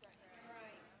for you.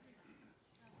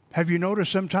 Have you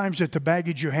noticed sometimes that the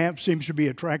baggage you have seems to be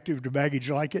attractive to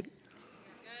baggage like it?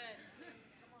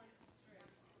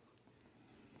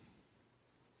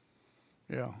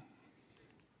 Yeah.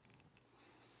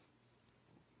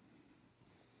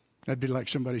 That'd be like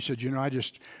somebody said,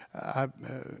 the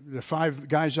 5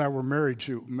 guys I were married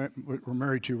to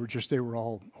they were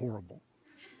all horrible.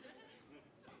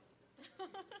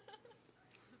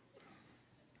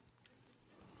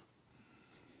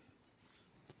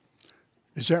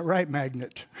 Is that right,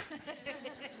 Magnet?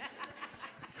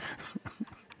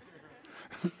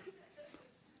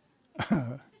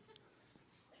 The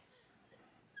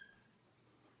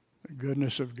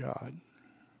goodness of God.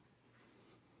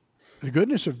 The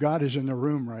goodness of God is in the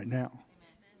room right now.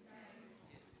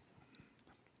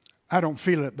 I don't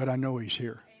feel it, but I know He's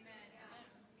here.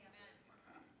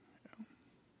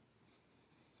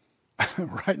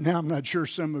 Right now, I'm not sure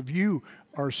some of you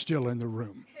are still in the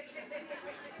room.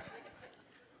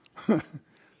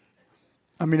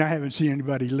 I mean, I haven't seen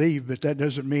anybody leave, but that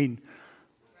doesn't mean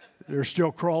there's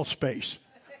still crawl space.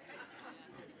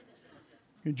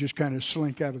 You just kind of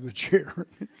slink out of the chair.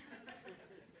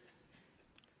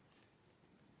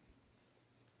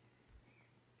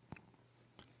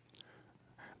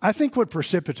 I think what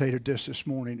precipitated this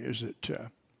morning is that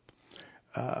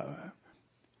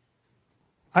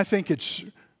I think it's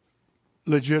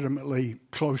legitimately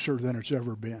closer than it's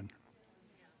ever been.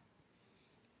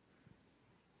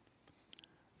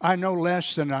 I know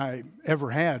less than I ever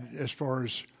had as far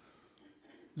as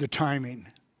the timing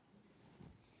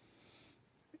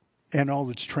and all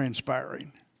that's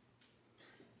transpiring.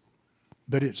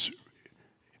 But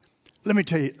let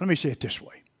me say it this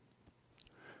way.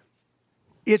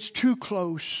 It's too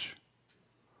close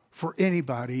for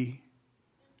anybody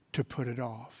to put it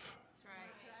off. That's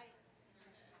right.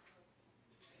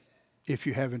 If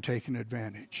you haven't taken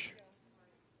advantage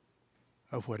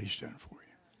of what He's done for you.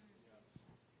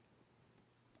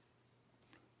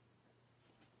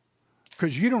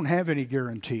 Because you don't have any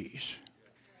guarantees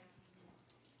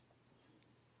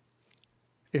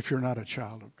if you're not a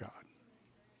child of God.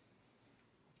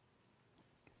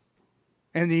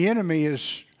 And the enemy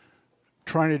is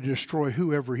trying to destroy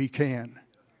whoever he can,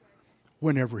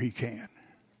 whenever he can.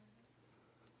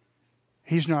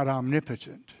 He's not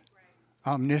omnipotent,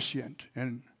 omniscient,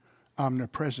 and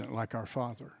omnipresent like our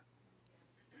Father.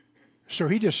 So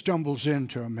he just stumbles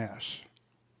into a mess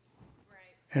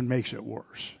and makes it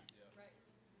worse.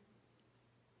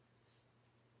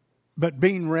 But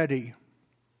being ready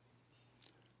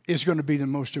is going to be the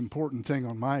most important thing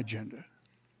on my agenda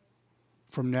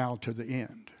from now to the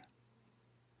end.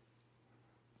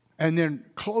 And then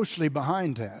closely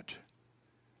behind that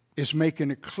is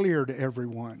making it clear to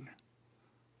everyone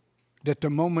that the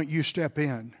moment you step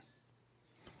in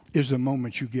is the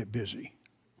moment you get busy.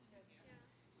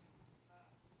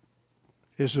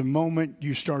 Is the moment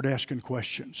you start asking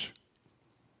questions.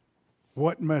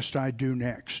 What must I do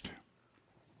next?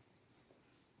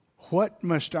 What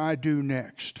must I do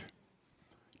next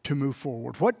to move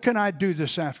forward? What can I do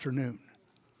this afternoon?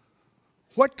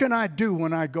 What can I do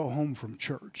when I go home from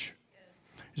church?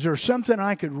 Is there something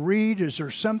I could read? Is there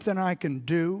something I can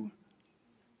do?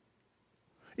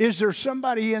 Is there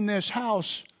somebody in this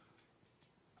house?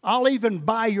 I'll even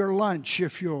buy your lunch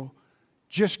if you'll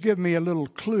just give me a little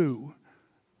clue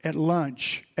at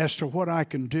lunch as to what I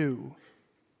can do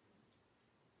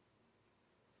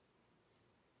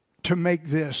to make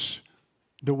this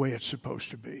the way it's supposed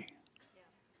to be.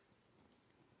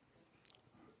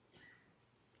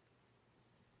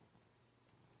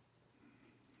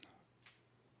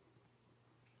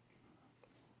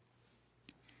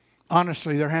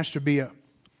 Honestly, there has to be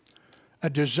a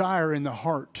desire in the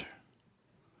heart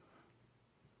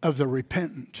of the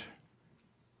repentant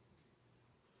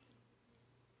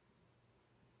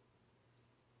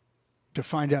to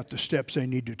find out the steps they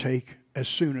need to take as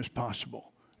soon as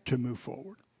possible to move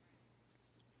forward.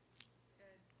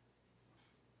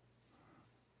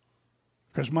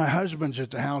 Because my husband's at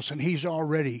the house and he's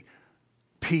already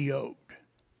PO'd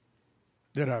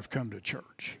that I've come to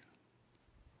church.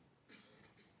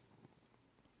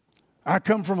 I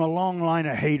come from a long line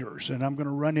of haters, and I'm going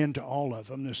to run into all of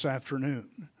them this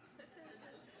afternoon.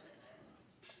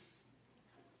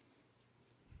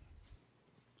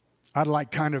 I'd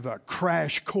like kind of a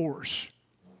crash course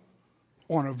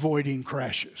on avoiding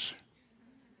crashes.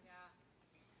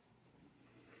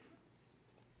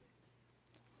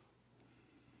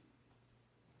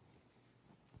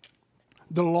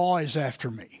 The law is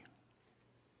after me.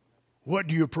 What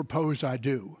do you propose I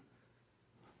do?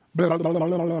 No,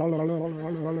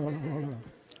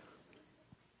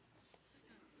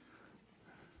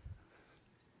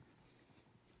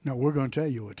 we're going to tell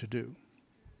you what to do.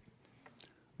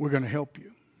 We're going to help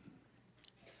you.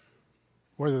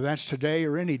 Whether that's today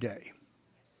or any day.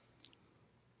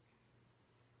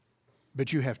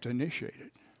 But you have to initiate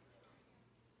it.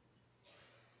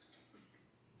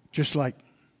 Just like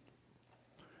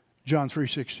John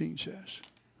 3:16 says,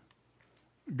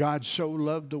 God so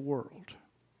loved the world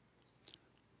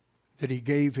that he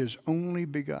gave his only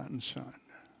begotten Son,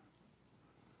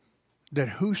 that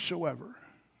whosoever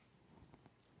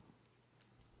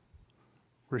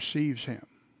receives him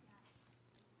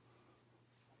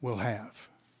will have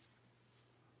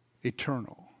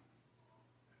eternal,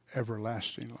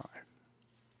 everlasting life.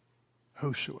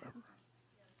 Whosoever.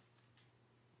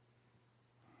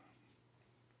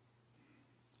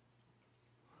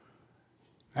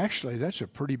 Actually, that's a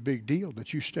pretty big deal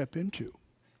that you step into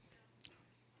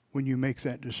when you make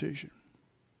that decision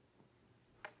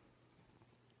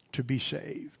to be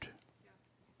saved,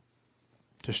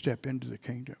 to step into the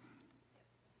kingdom.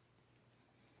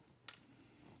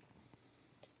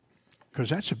 Because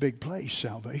that's a big place,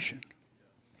 salvation.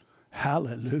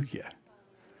 Hallelujah.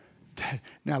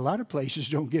 Now, a lot of places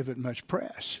don't give it much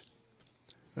press.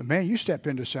 But man, you step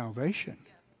into salvation.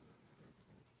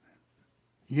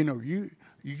 You know, you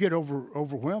get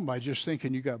overwhelmed by just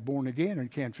thinking you got born again and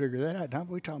can't figure that out. Now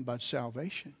we're talking about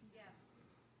salvation. Yeah.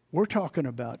 We're talking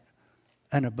about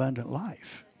an abundant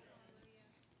life.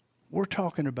 We're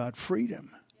talking about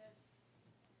freedom.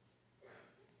 Yes.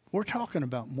 We're talking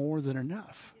about more than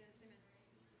enough. Yes.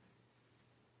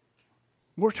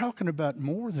 We're talking about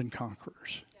more than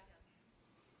conquerors. Yeah.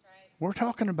 Right. We're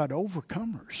talking about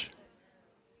overcomers. Yes.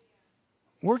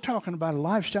 We're talking about a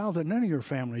lifestyle that none of your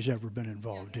family's ever been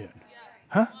involved in.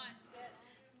 Huh?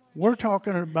 We're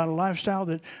talking about a lifestyle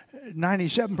that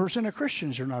 97% of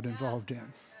Christians are not involved in.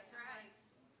 That's right.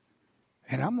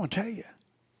 And I'm going to tell you,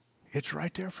 it's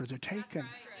right there for the taking.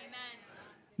 Right.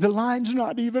 The line's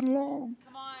not even long.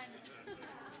 Come on. It's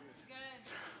good.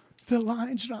 The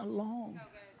line's not long.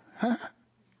 So good. Huh?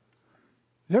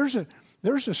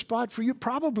 There's a spot for you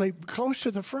probably close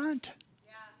to the front.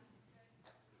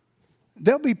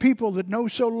 There'll be people that know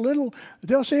so little,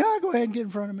 they'll say, go ahead and get in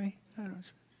front of me.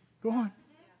 Go on.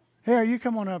 Here, you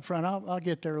come on up front. I'll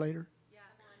get there later.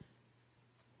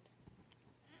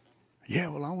 Yeah,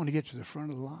 well, I want to get to the front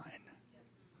of the line.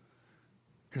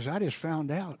 Because I just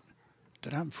found out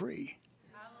that I'm free.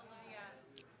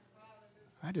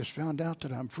 I just found out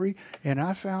that I'm free. And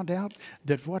I found out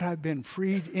that what I've been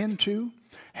freed into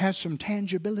has some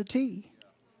tangibility.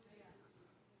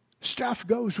 Stuff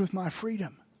goes with my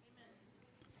freedom.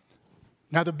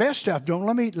 Now the best stuff,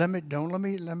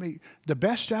 the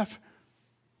best stuff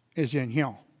is in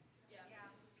here.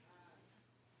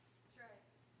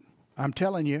 I'm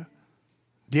telling you,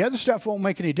 the other stuff won't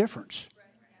make any difference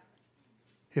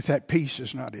if that peace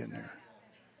is not in there.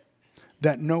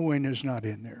 That knowing is not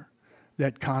in there.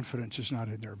 That confidence is not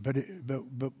in there. But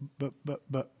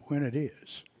when it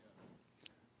is,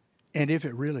 and if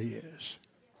it really is,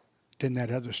 then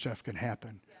that other stuff can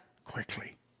happen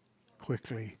quickly.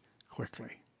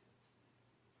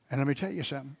 And let me tell you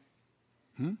something.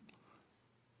 You're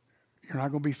not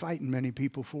going to be fighting many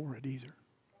people for it either.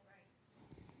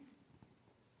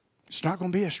 It's not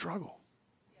going to be a struggle.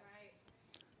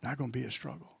 Not going to be a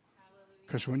struggle.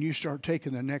 Because when you start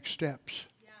taking the next steps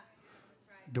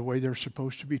the way they're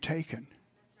supposed to be taken,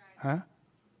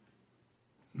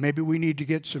 maybe we need to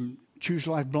get some Choose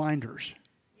Life blinders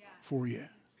for you.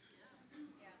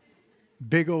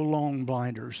 Big old long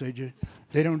blinders.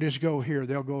 They don't just go here.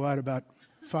 They'll go out about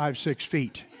 5-6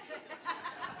 feet.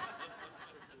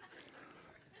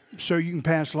 So you can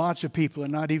pass lots of people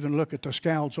and not even look at the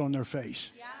scowls on their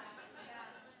face.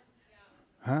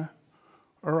 Huh?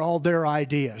 Or all their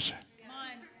ideas.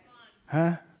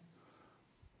 Huh?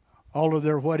 All of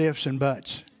their what ifs and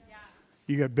buts.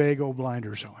 You got big old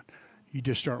blinders on. You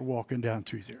just start walking down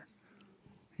through there.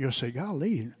 You'll say,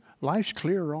 golly, life's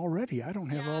clear already. I don't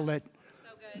have all that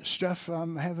stuff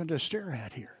I'm having to stare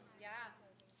at here.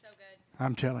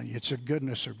 I'm telling you, it's the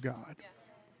goodness of God.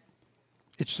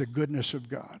 It's the goodness of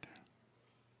God.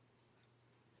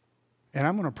 And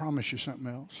I'm going to promise you something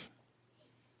else.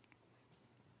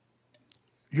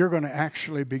 You're going to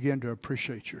actually begin to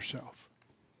appreciate yourself.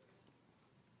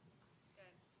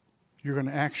 You're going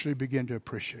to actually begin to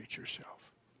appreciate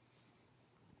yourself.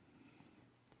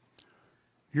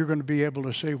 You're going to be able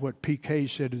to say what PK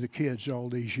said to the kids all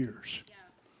these years.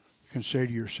 You can say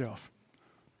to yourself,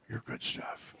 you're good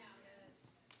stuff.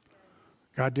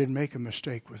 God didn't make a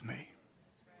mistake with me.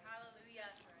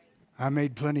 I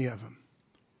made plenty of them.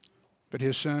 But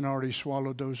his son already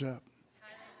swallowed those up.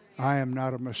 I am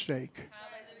not a mistake.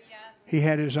 He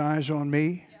had his eyes on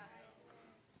me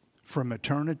from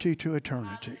eternity to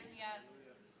eternity.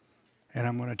 And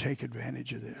I'm going to take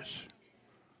advantage of this.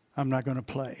 I'm not going to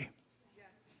play.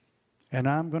 And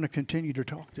I'm going to continue to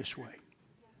talk this way.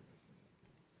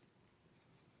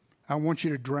 I want you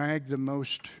to drag the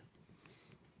most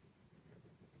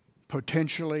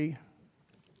potentially,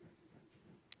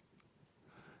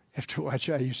 have to watch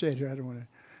how you say it. I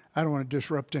don't want to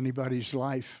disrupt anybody's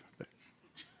life. But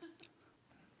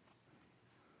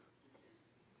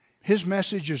his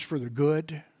message is for the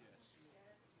good,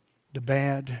 the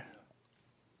bad,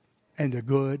 and the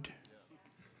good,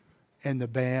 and the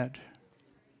bad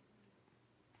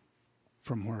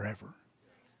from wherever.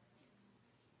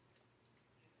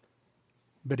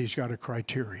 But he's got a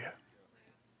criteria.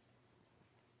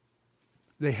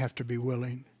 They have to be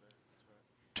willing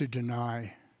to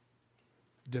deny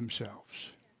themselves.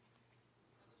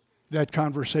 That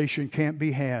conversation can't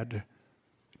be had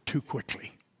too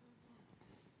quickly.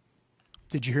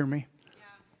 Did you hear me?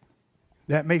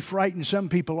 That may frighten some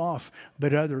people off,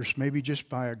 but others, maybe just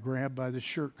by a grab by the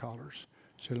shirt collars,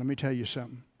 say, let me tell you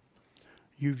something.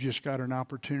 You've just got an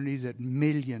opportunity that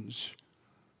millions,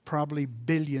 probably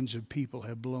billions of people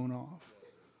have blown off.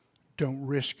 Don't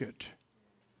risk it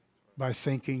by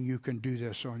thinking you can do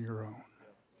this on your own.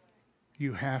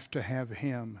 You have to have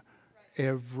him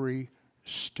every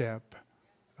step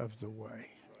of the way.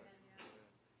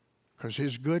 Because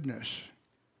his goodness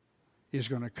is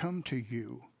going to come to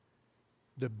you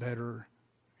the better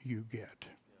you get.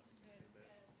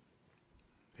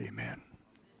 Amen.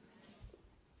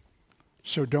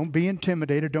 So don't be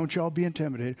intimidated. Don't y'all be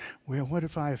intimidated. Well, what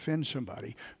if I offend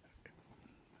somebody?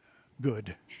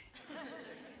 Good.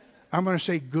 I'm going to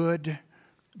say good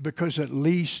because at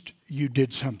least you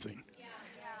did something.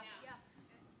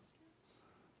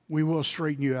 We will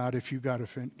straighten you out if you got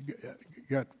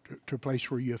to a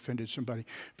place where you offended somebody.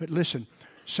 But listen,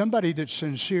 somebody that's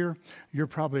sincere, you're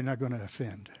probably not going to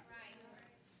offend.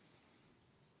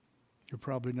 You're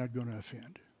probably not going to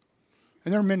offend.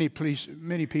 And there are many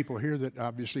people here that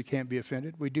obviously can't be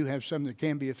offended. We do have some that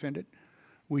can be offended.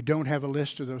 We don't have a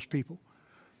list of those people.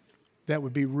 That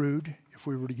would be rude if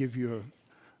we were to give you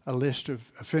a list of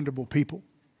offendable people.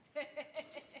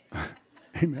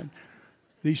 Amen.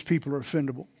 These people are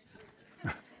offendable.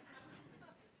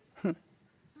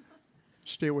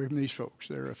 Stay away from these folks.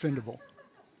 They're offendable.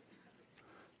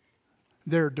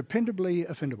 They're dependably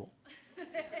offendable.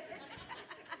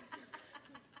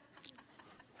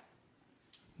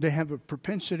 They have a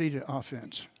propensity to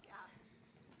offense.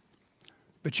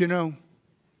 But you know,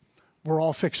 we're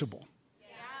all fixable.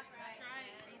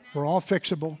 We're all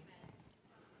fixable.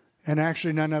 And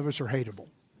actually, none of us are hateable.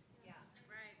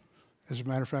 As a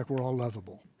matter of fact, we're all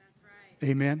lovable.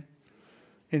 Amen?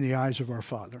 In the eyes of our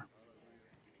Father.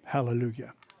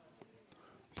 Hallelujah.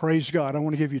 Praise God. I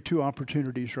want to give you two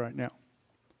opportunities right now.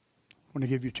 I want to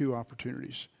give you two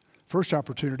opportunities. First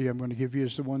opportunity I'm going to give you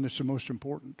is the one that's the most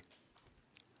important.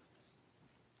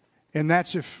 And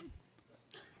that's if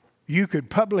you could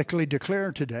publicly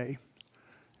declare today,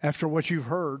 after what you've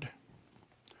heard,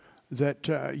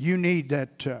 that you need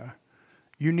that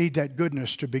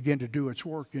goodness to begin to do its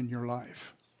work in your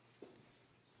life.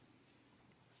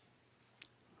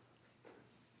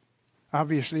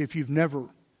 Obviously, if you've never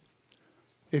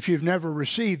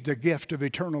received the gift of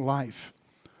eternal life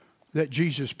that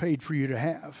Jesus paid for you to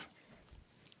have,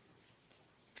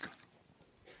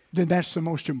 then that's the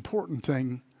most important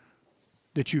thing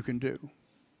that you can do.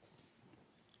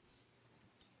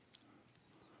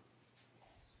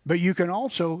 But you can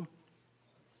also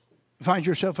find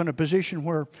yourself in a position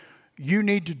where you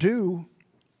need to do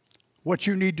what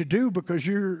you need to do because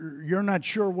you're not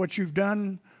sure what you've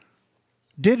done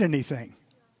did anything.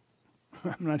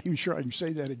 I'm not even sure I can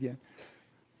say that again.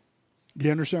 Do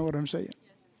you understand what I'm saying?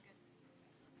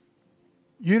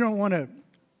 You don't want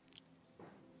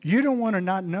to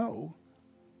not know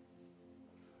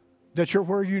that you're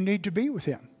where you need to be with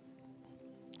Him.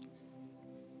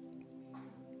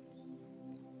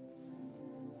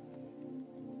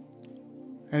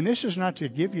 And this is not to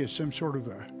give you some sort of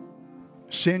a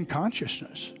sin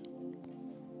consciousness.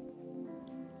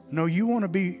 No, you want to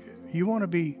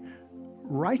be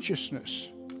righteousness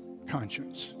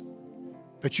conscience,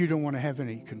 but you don't want to have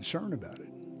any concern about it.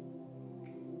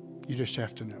 You just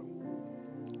have to know.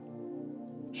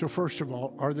 So first of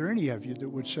all, are there any of you that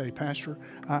would say, Pastor,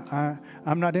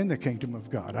 I'm not in the kingdom of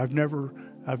God. I've never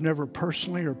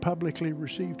personally or publicly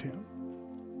received Him.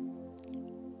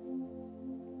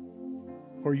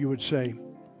 Or you would say,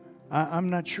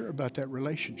 I'm not sure about that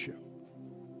relationship.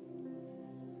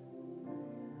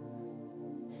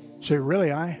 Say,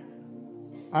 really, I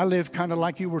live kind of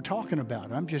like you were talking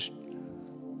about. I'm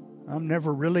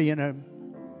never really in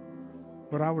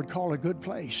what I would call a good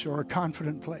place or a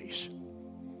confident place.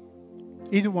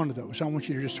 Either one of those. I want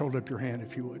you to just hold up your hand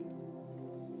if you would.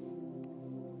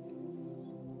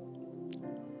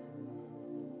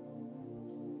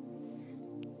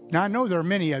 Now, I know there are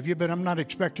many of you, but I'm not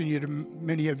expecting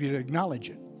many of you to acknowledge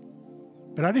it.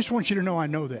 But I just want you to know I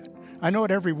know that. I know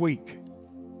it every week.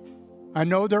 I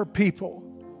know there are people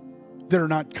that are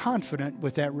not confident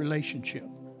with that relationship.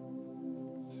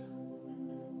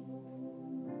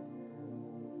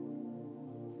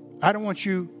 I don't want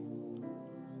you,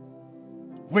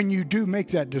 when you do make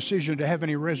that decision, to have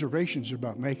any reservations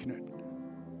about making it.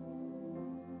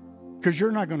 Because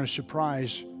you're not going to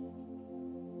surprise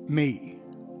me.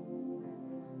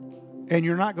 And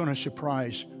you're not going to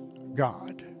surprise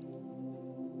God.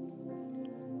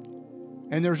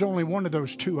 And there's only one of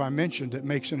those two I mentioned that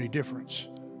makes any difference,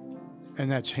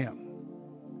 and that's Him.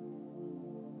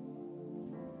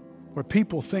 What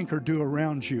people think or do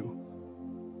around you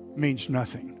means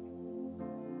nothing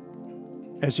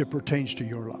as it pertains to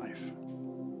your life.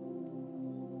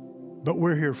 But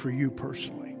we're here for you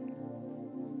personally.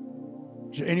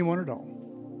 Is there anyone at all?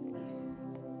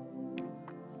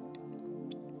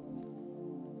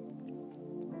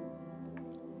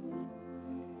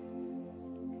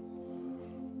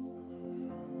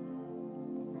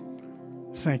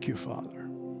 Thank you, Father.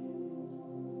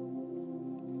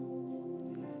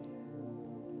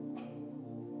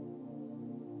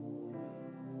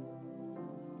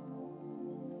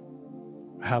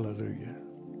 Hallelujah.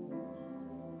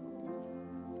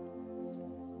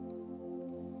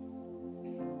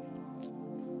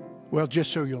 Well,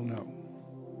 just so you'll know,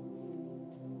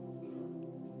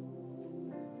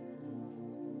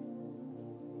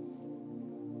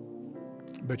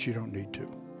 but you don't need to.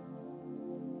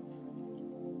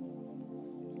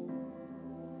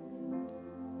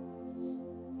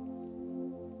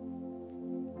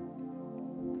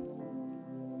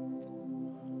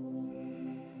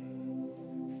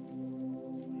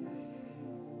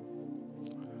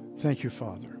 Thank you,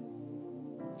 Father.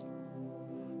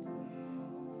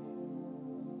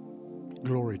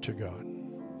 Glory to God.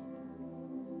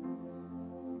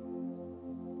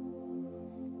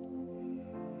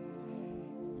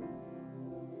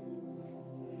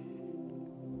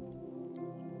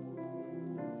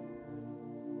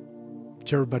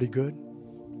 Is everybody good?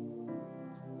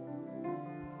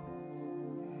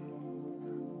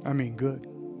 I mean, good.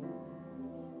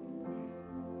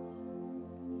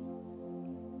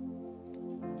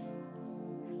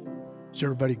 Is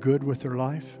everybody good with their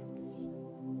life?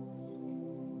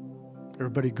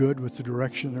 Everybody good with the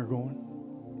direction they're going?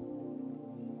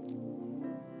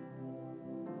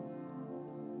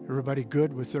 Everybody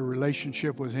good with their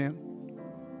relationship with Him?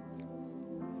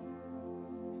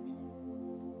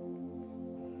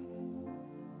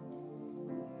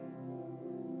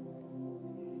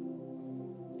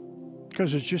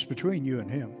 Because it's just between you and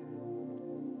Him.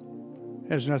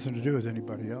 It has nothing to do with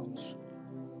anybody else.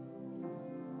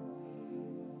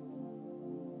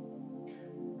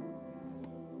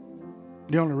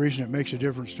 The only reason it makes a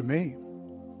difference to me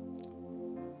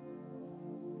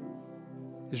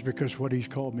is because what He's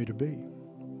called me to be.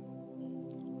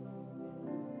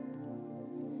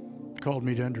 Called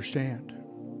me to understand.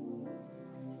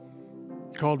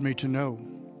 Called me to know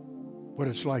what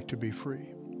it's like to be free.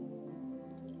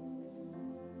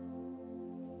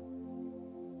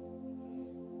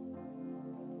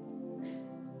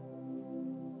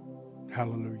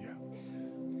 Hallelujah.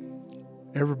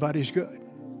 Everybody's good.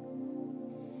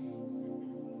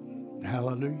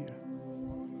 Hallelujah.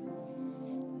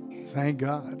 Thank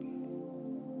God.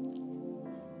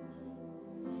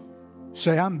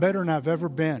 Say, I'm better than I've ever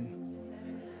been.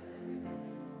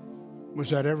 Was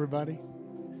that everybody?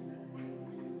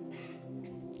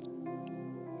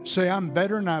 Say, I'm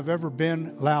better than I've ever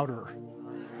been. Louder.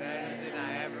 Better than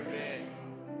I ever been.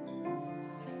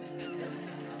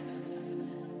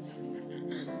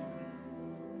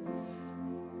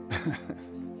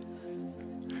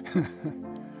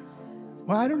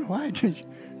 Well, I don't know why. Did you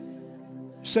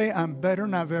say, I'm better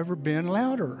than I've ever been?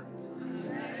 Louder.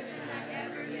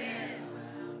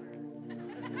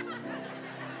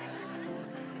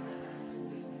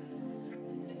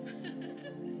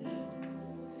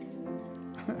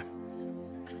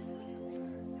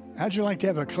 How'd you like to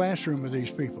have a classroom with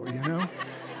these people, you know?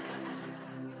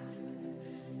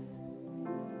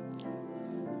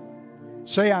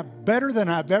 Say, I'm better than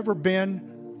I've ever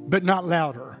been, but not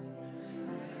louder.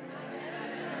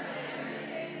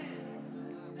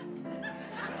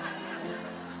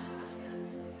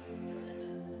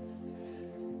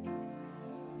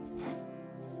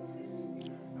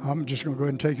 I'm just going to go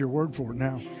ahead and take your word for it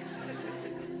now.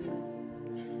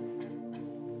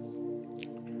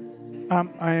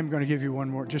 I am going to give you one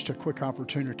more, just a quick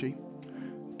opportunity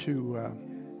to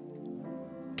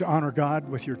honor God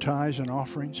with your tithes and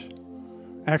offerings.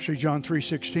 Actually, John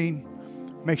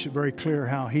 3:16 makes it very clear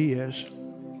how He is.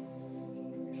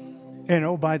 And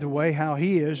oh, by the way, how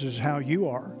He is how you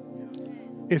are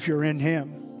if you're in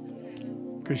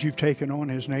Him, because you've taken on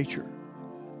His nature.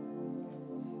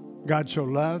 God so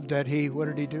loved that He, what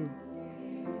did He do?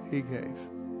 He gave.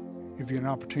 Give you an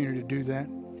opportunity to do that.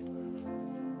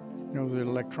 You know, the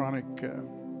electronic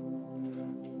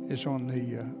is on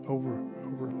the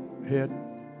overhead.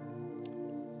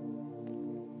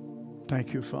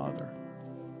 Thank you, Father.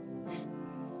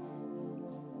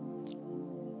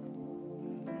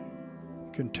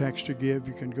 You can text to give.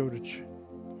 You can go to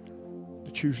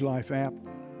the Choose Life app.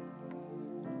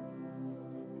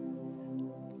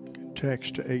 You can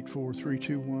text to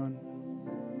 84321.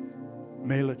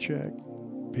 Mail a check.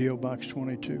 P.O. Box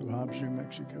 22, Hobbs, New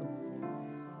Mexico.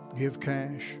 Give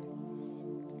cash.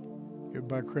 Give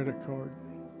by credit card.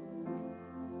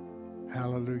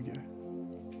 Hallelujah.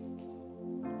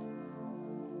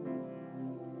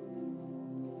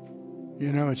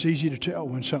 You know, it's easy to tell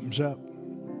when something's up.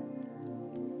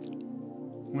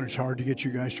 When it's hard to get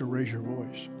you guys to raise your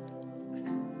voice.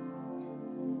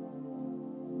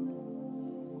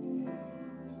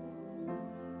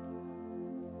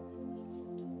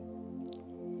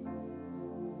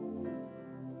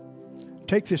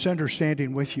 Take this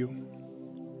understanding with you.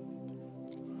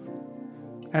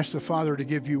 Ask the Father to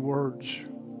give you words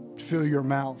to fill your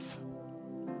mouth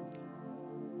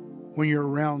when you're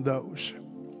around those,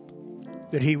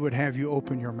 that He would have you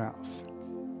open your mouth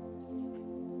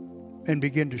and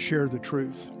begin to share the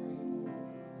truth.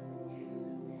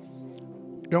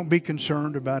 Don't be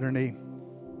concerned about any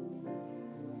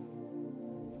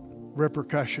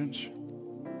repercussions.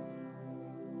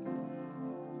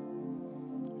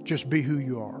 Just be who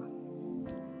you are.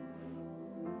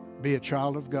 Be a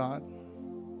child of God.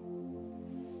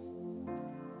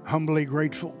 Humbly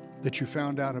grateful that you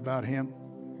found out about Him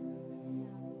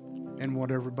and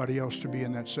want everybody else to be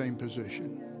in that same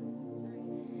position.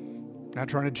 Not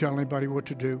trying to tell anybody what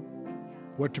to do,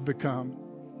 what to become,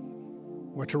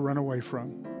 what to run away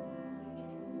from,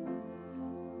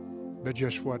 but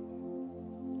just what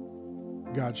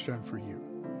God's done for you.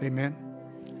 Amen.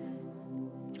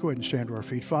 Go ahead and stand to our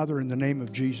feet. Father, in the name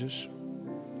of Jesus,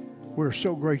 we're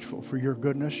so grateful for your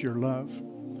goodness, your love.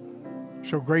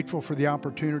 So grateful for the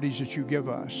opportunities that you give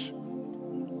us,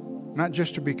 not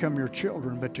just to become your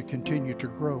children, but to continue to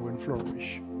grow and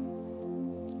flourish.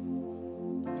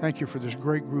 Thank you for this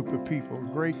great group of people,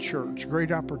 great church,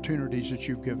 great opportunities that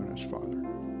you've given us, Father.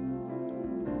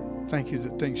 Thank you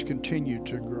that things continue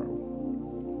to grow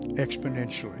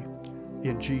exponentially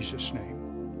in Jesus' name.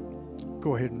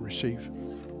 Go ahead and receive.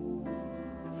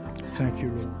 Thank you,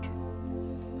 Lord.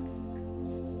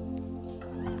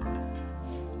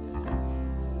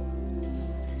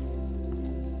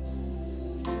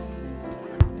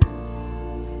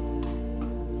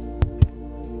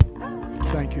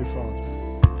 Thank you, Father.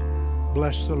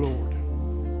 Bless the Lord.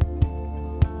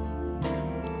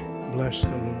 Bless the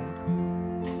Lord.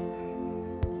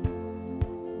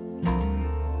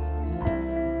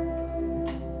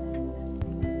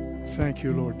 Thank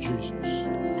you, Lord Jesus.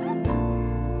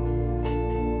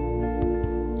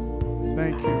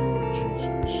 Thank you, Lord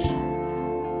Jesus.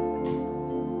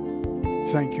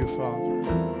 Thank you, Father.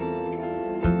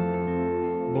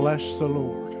 Bless the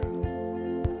Lord,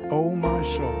 O my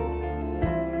soul,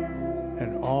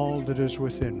 and all that is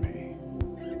within me.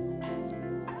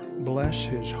 Bless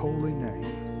his holy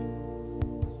name.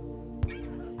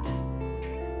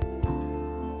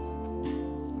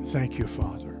 Thank you,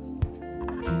 Father.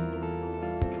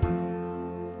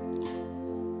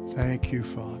 Thank you,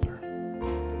 Father.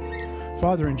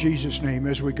 Father, in Jesus' name,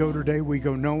 as we go today, we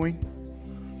go knowing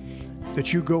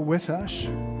that you go with us.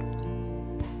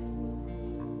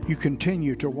 You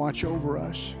continue to watch over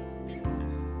us.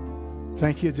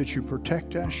 Thank you that you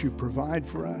protect us, you provide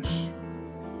for us.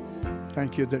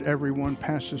 Thank you that everyone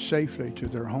passes safely to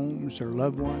their homes, their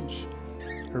loved ones,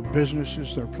 their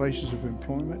businesses, their places of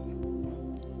employment.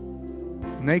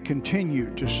 And they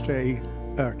continue to stay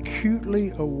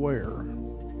acutely aware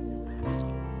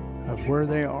of where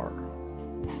they are,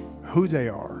 who they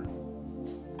are,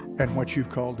 and what you've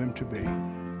called them to be.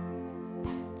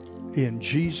 In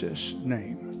Jesus'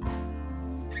 name,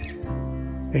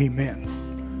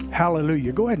 amen.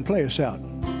 Hallelujah. Go ahead and play us out.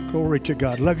 Glory to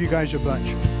God. Love you guys a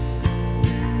bunch.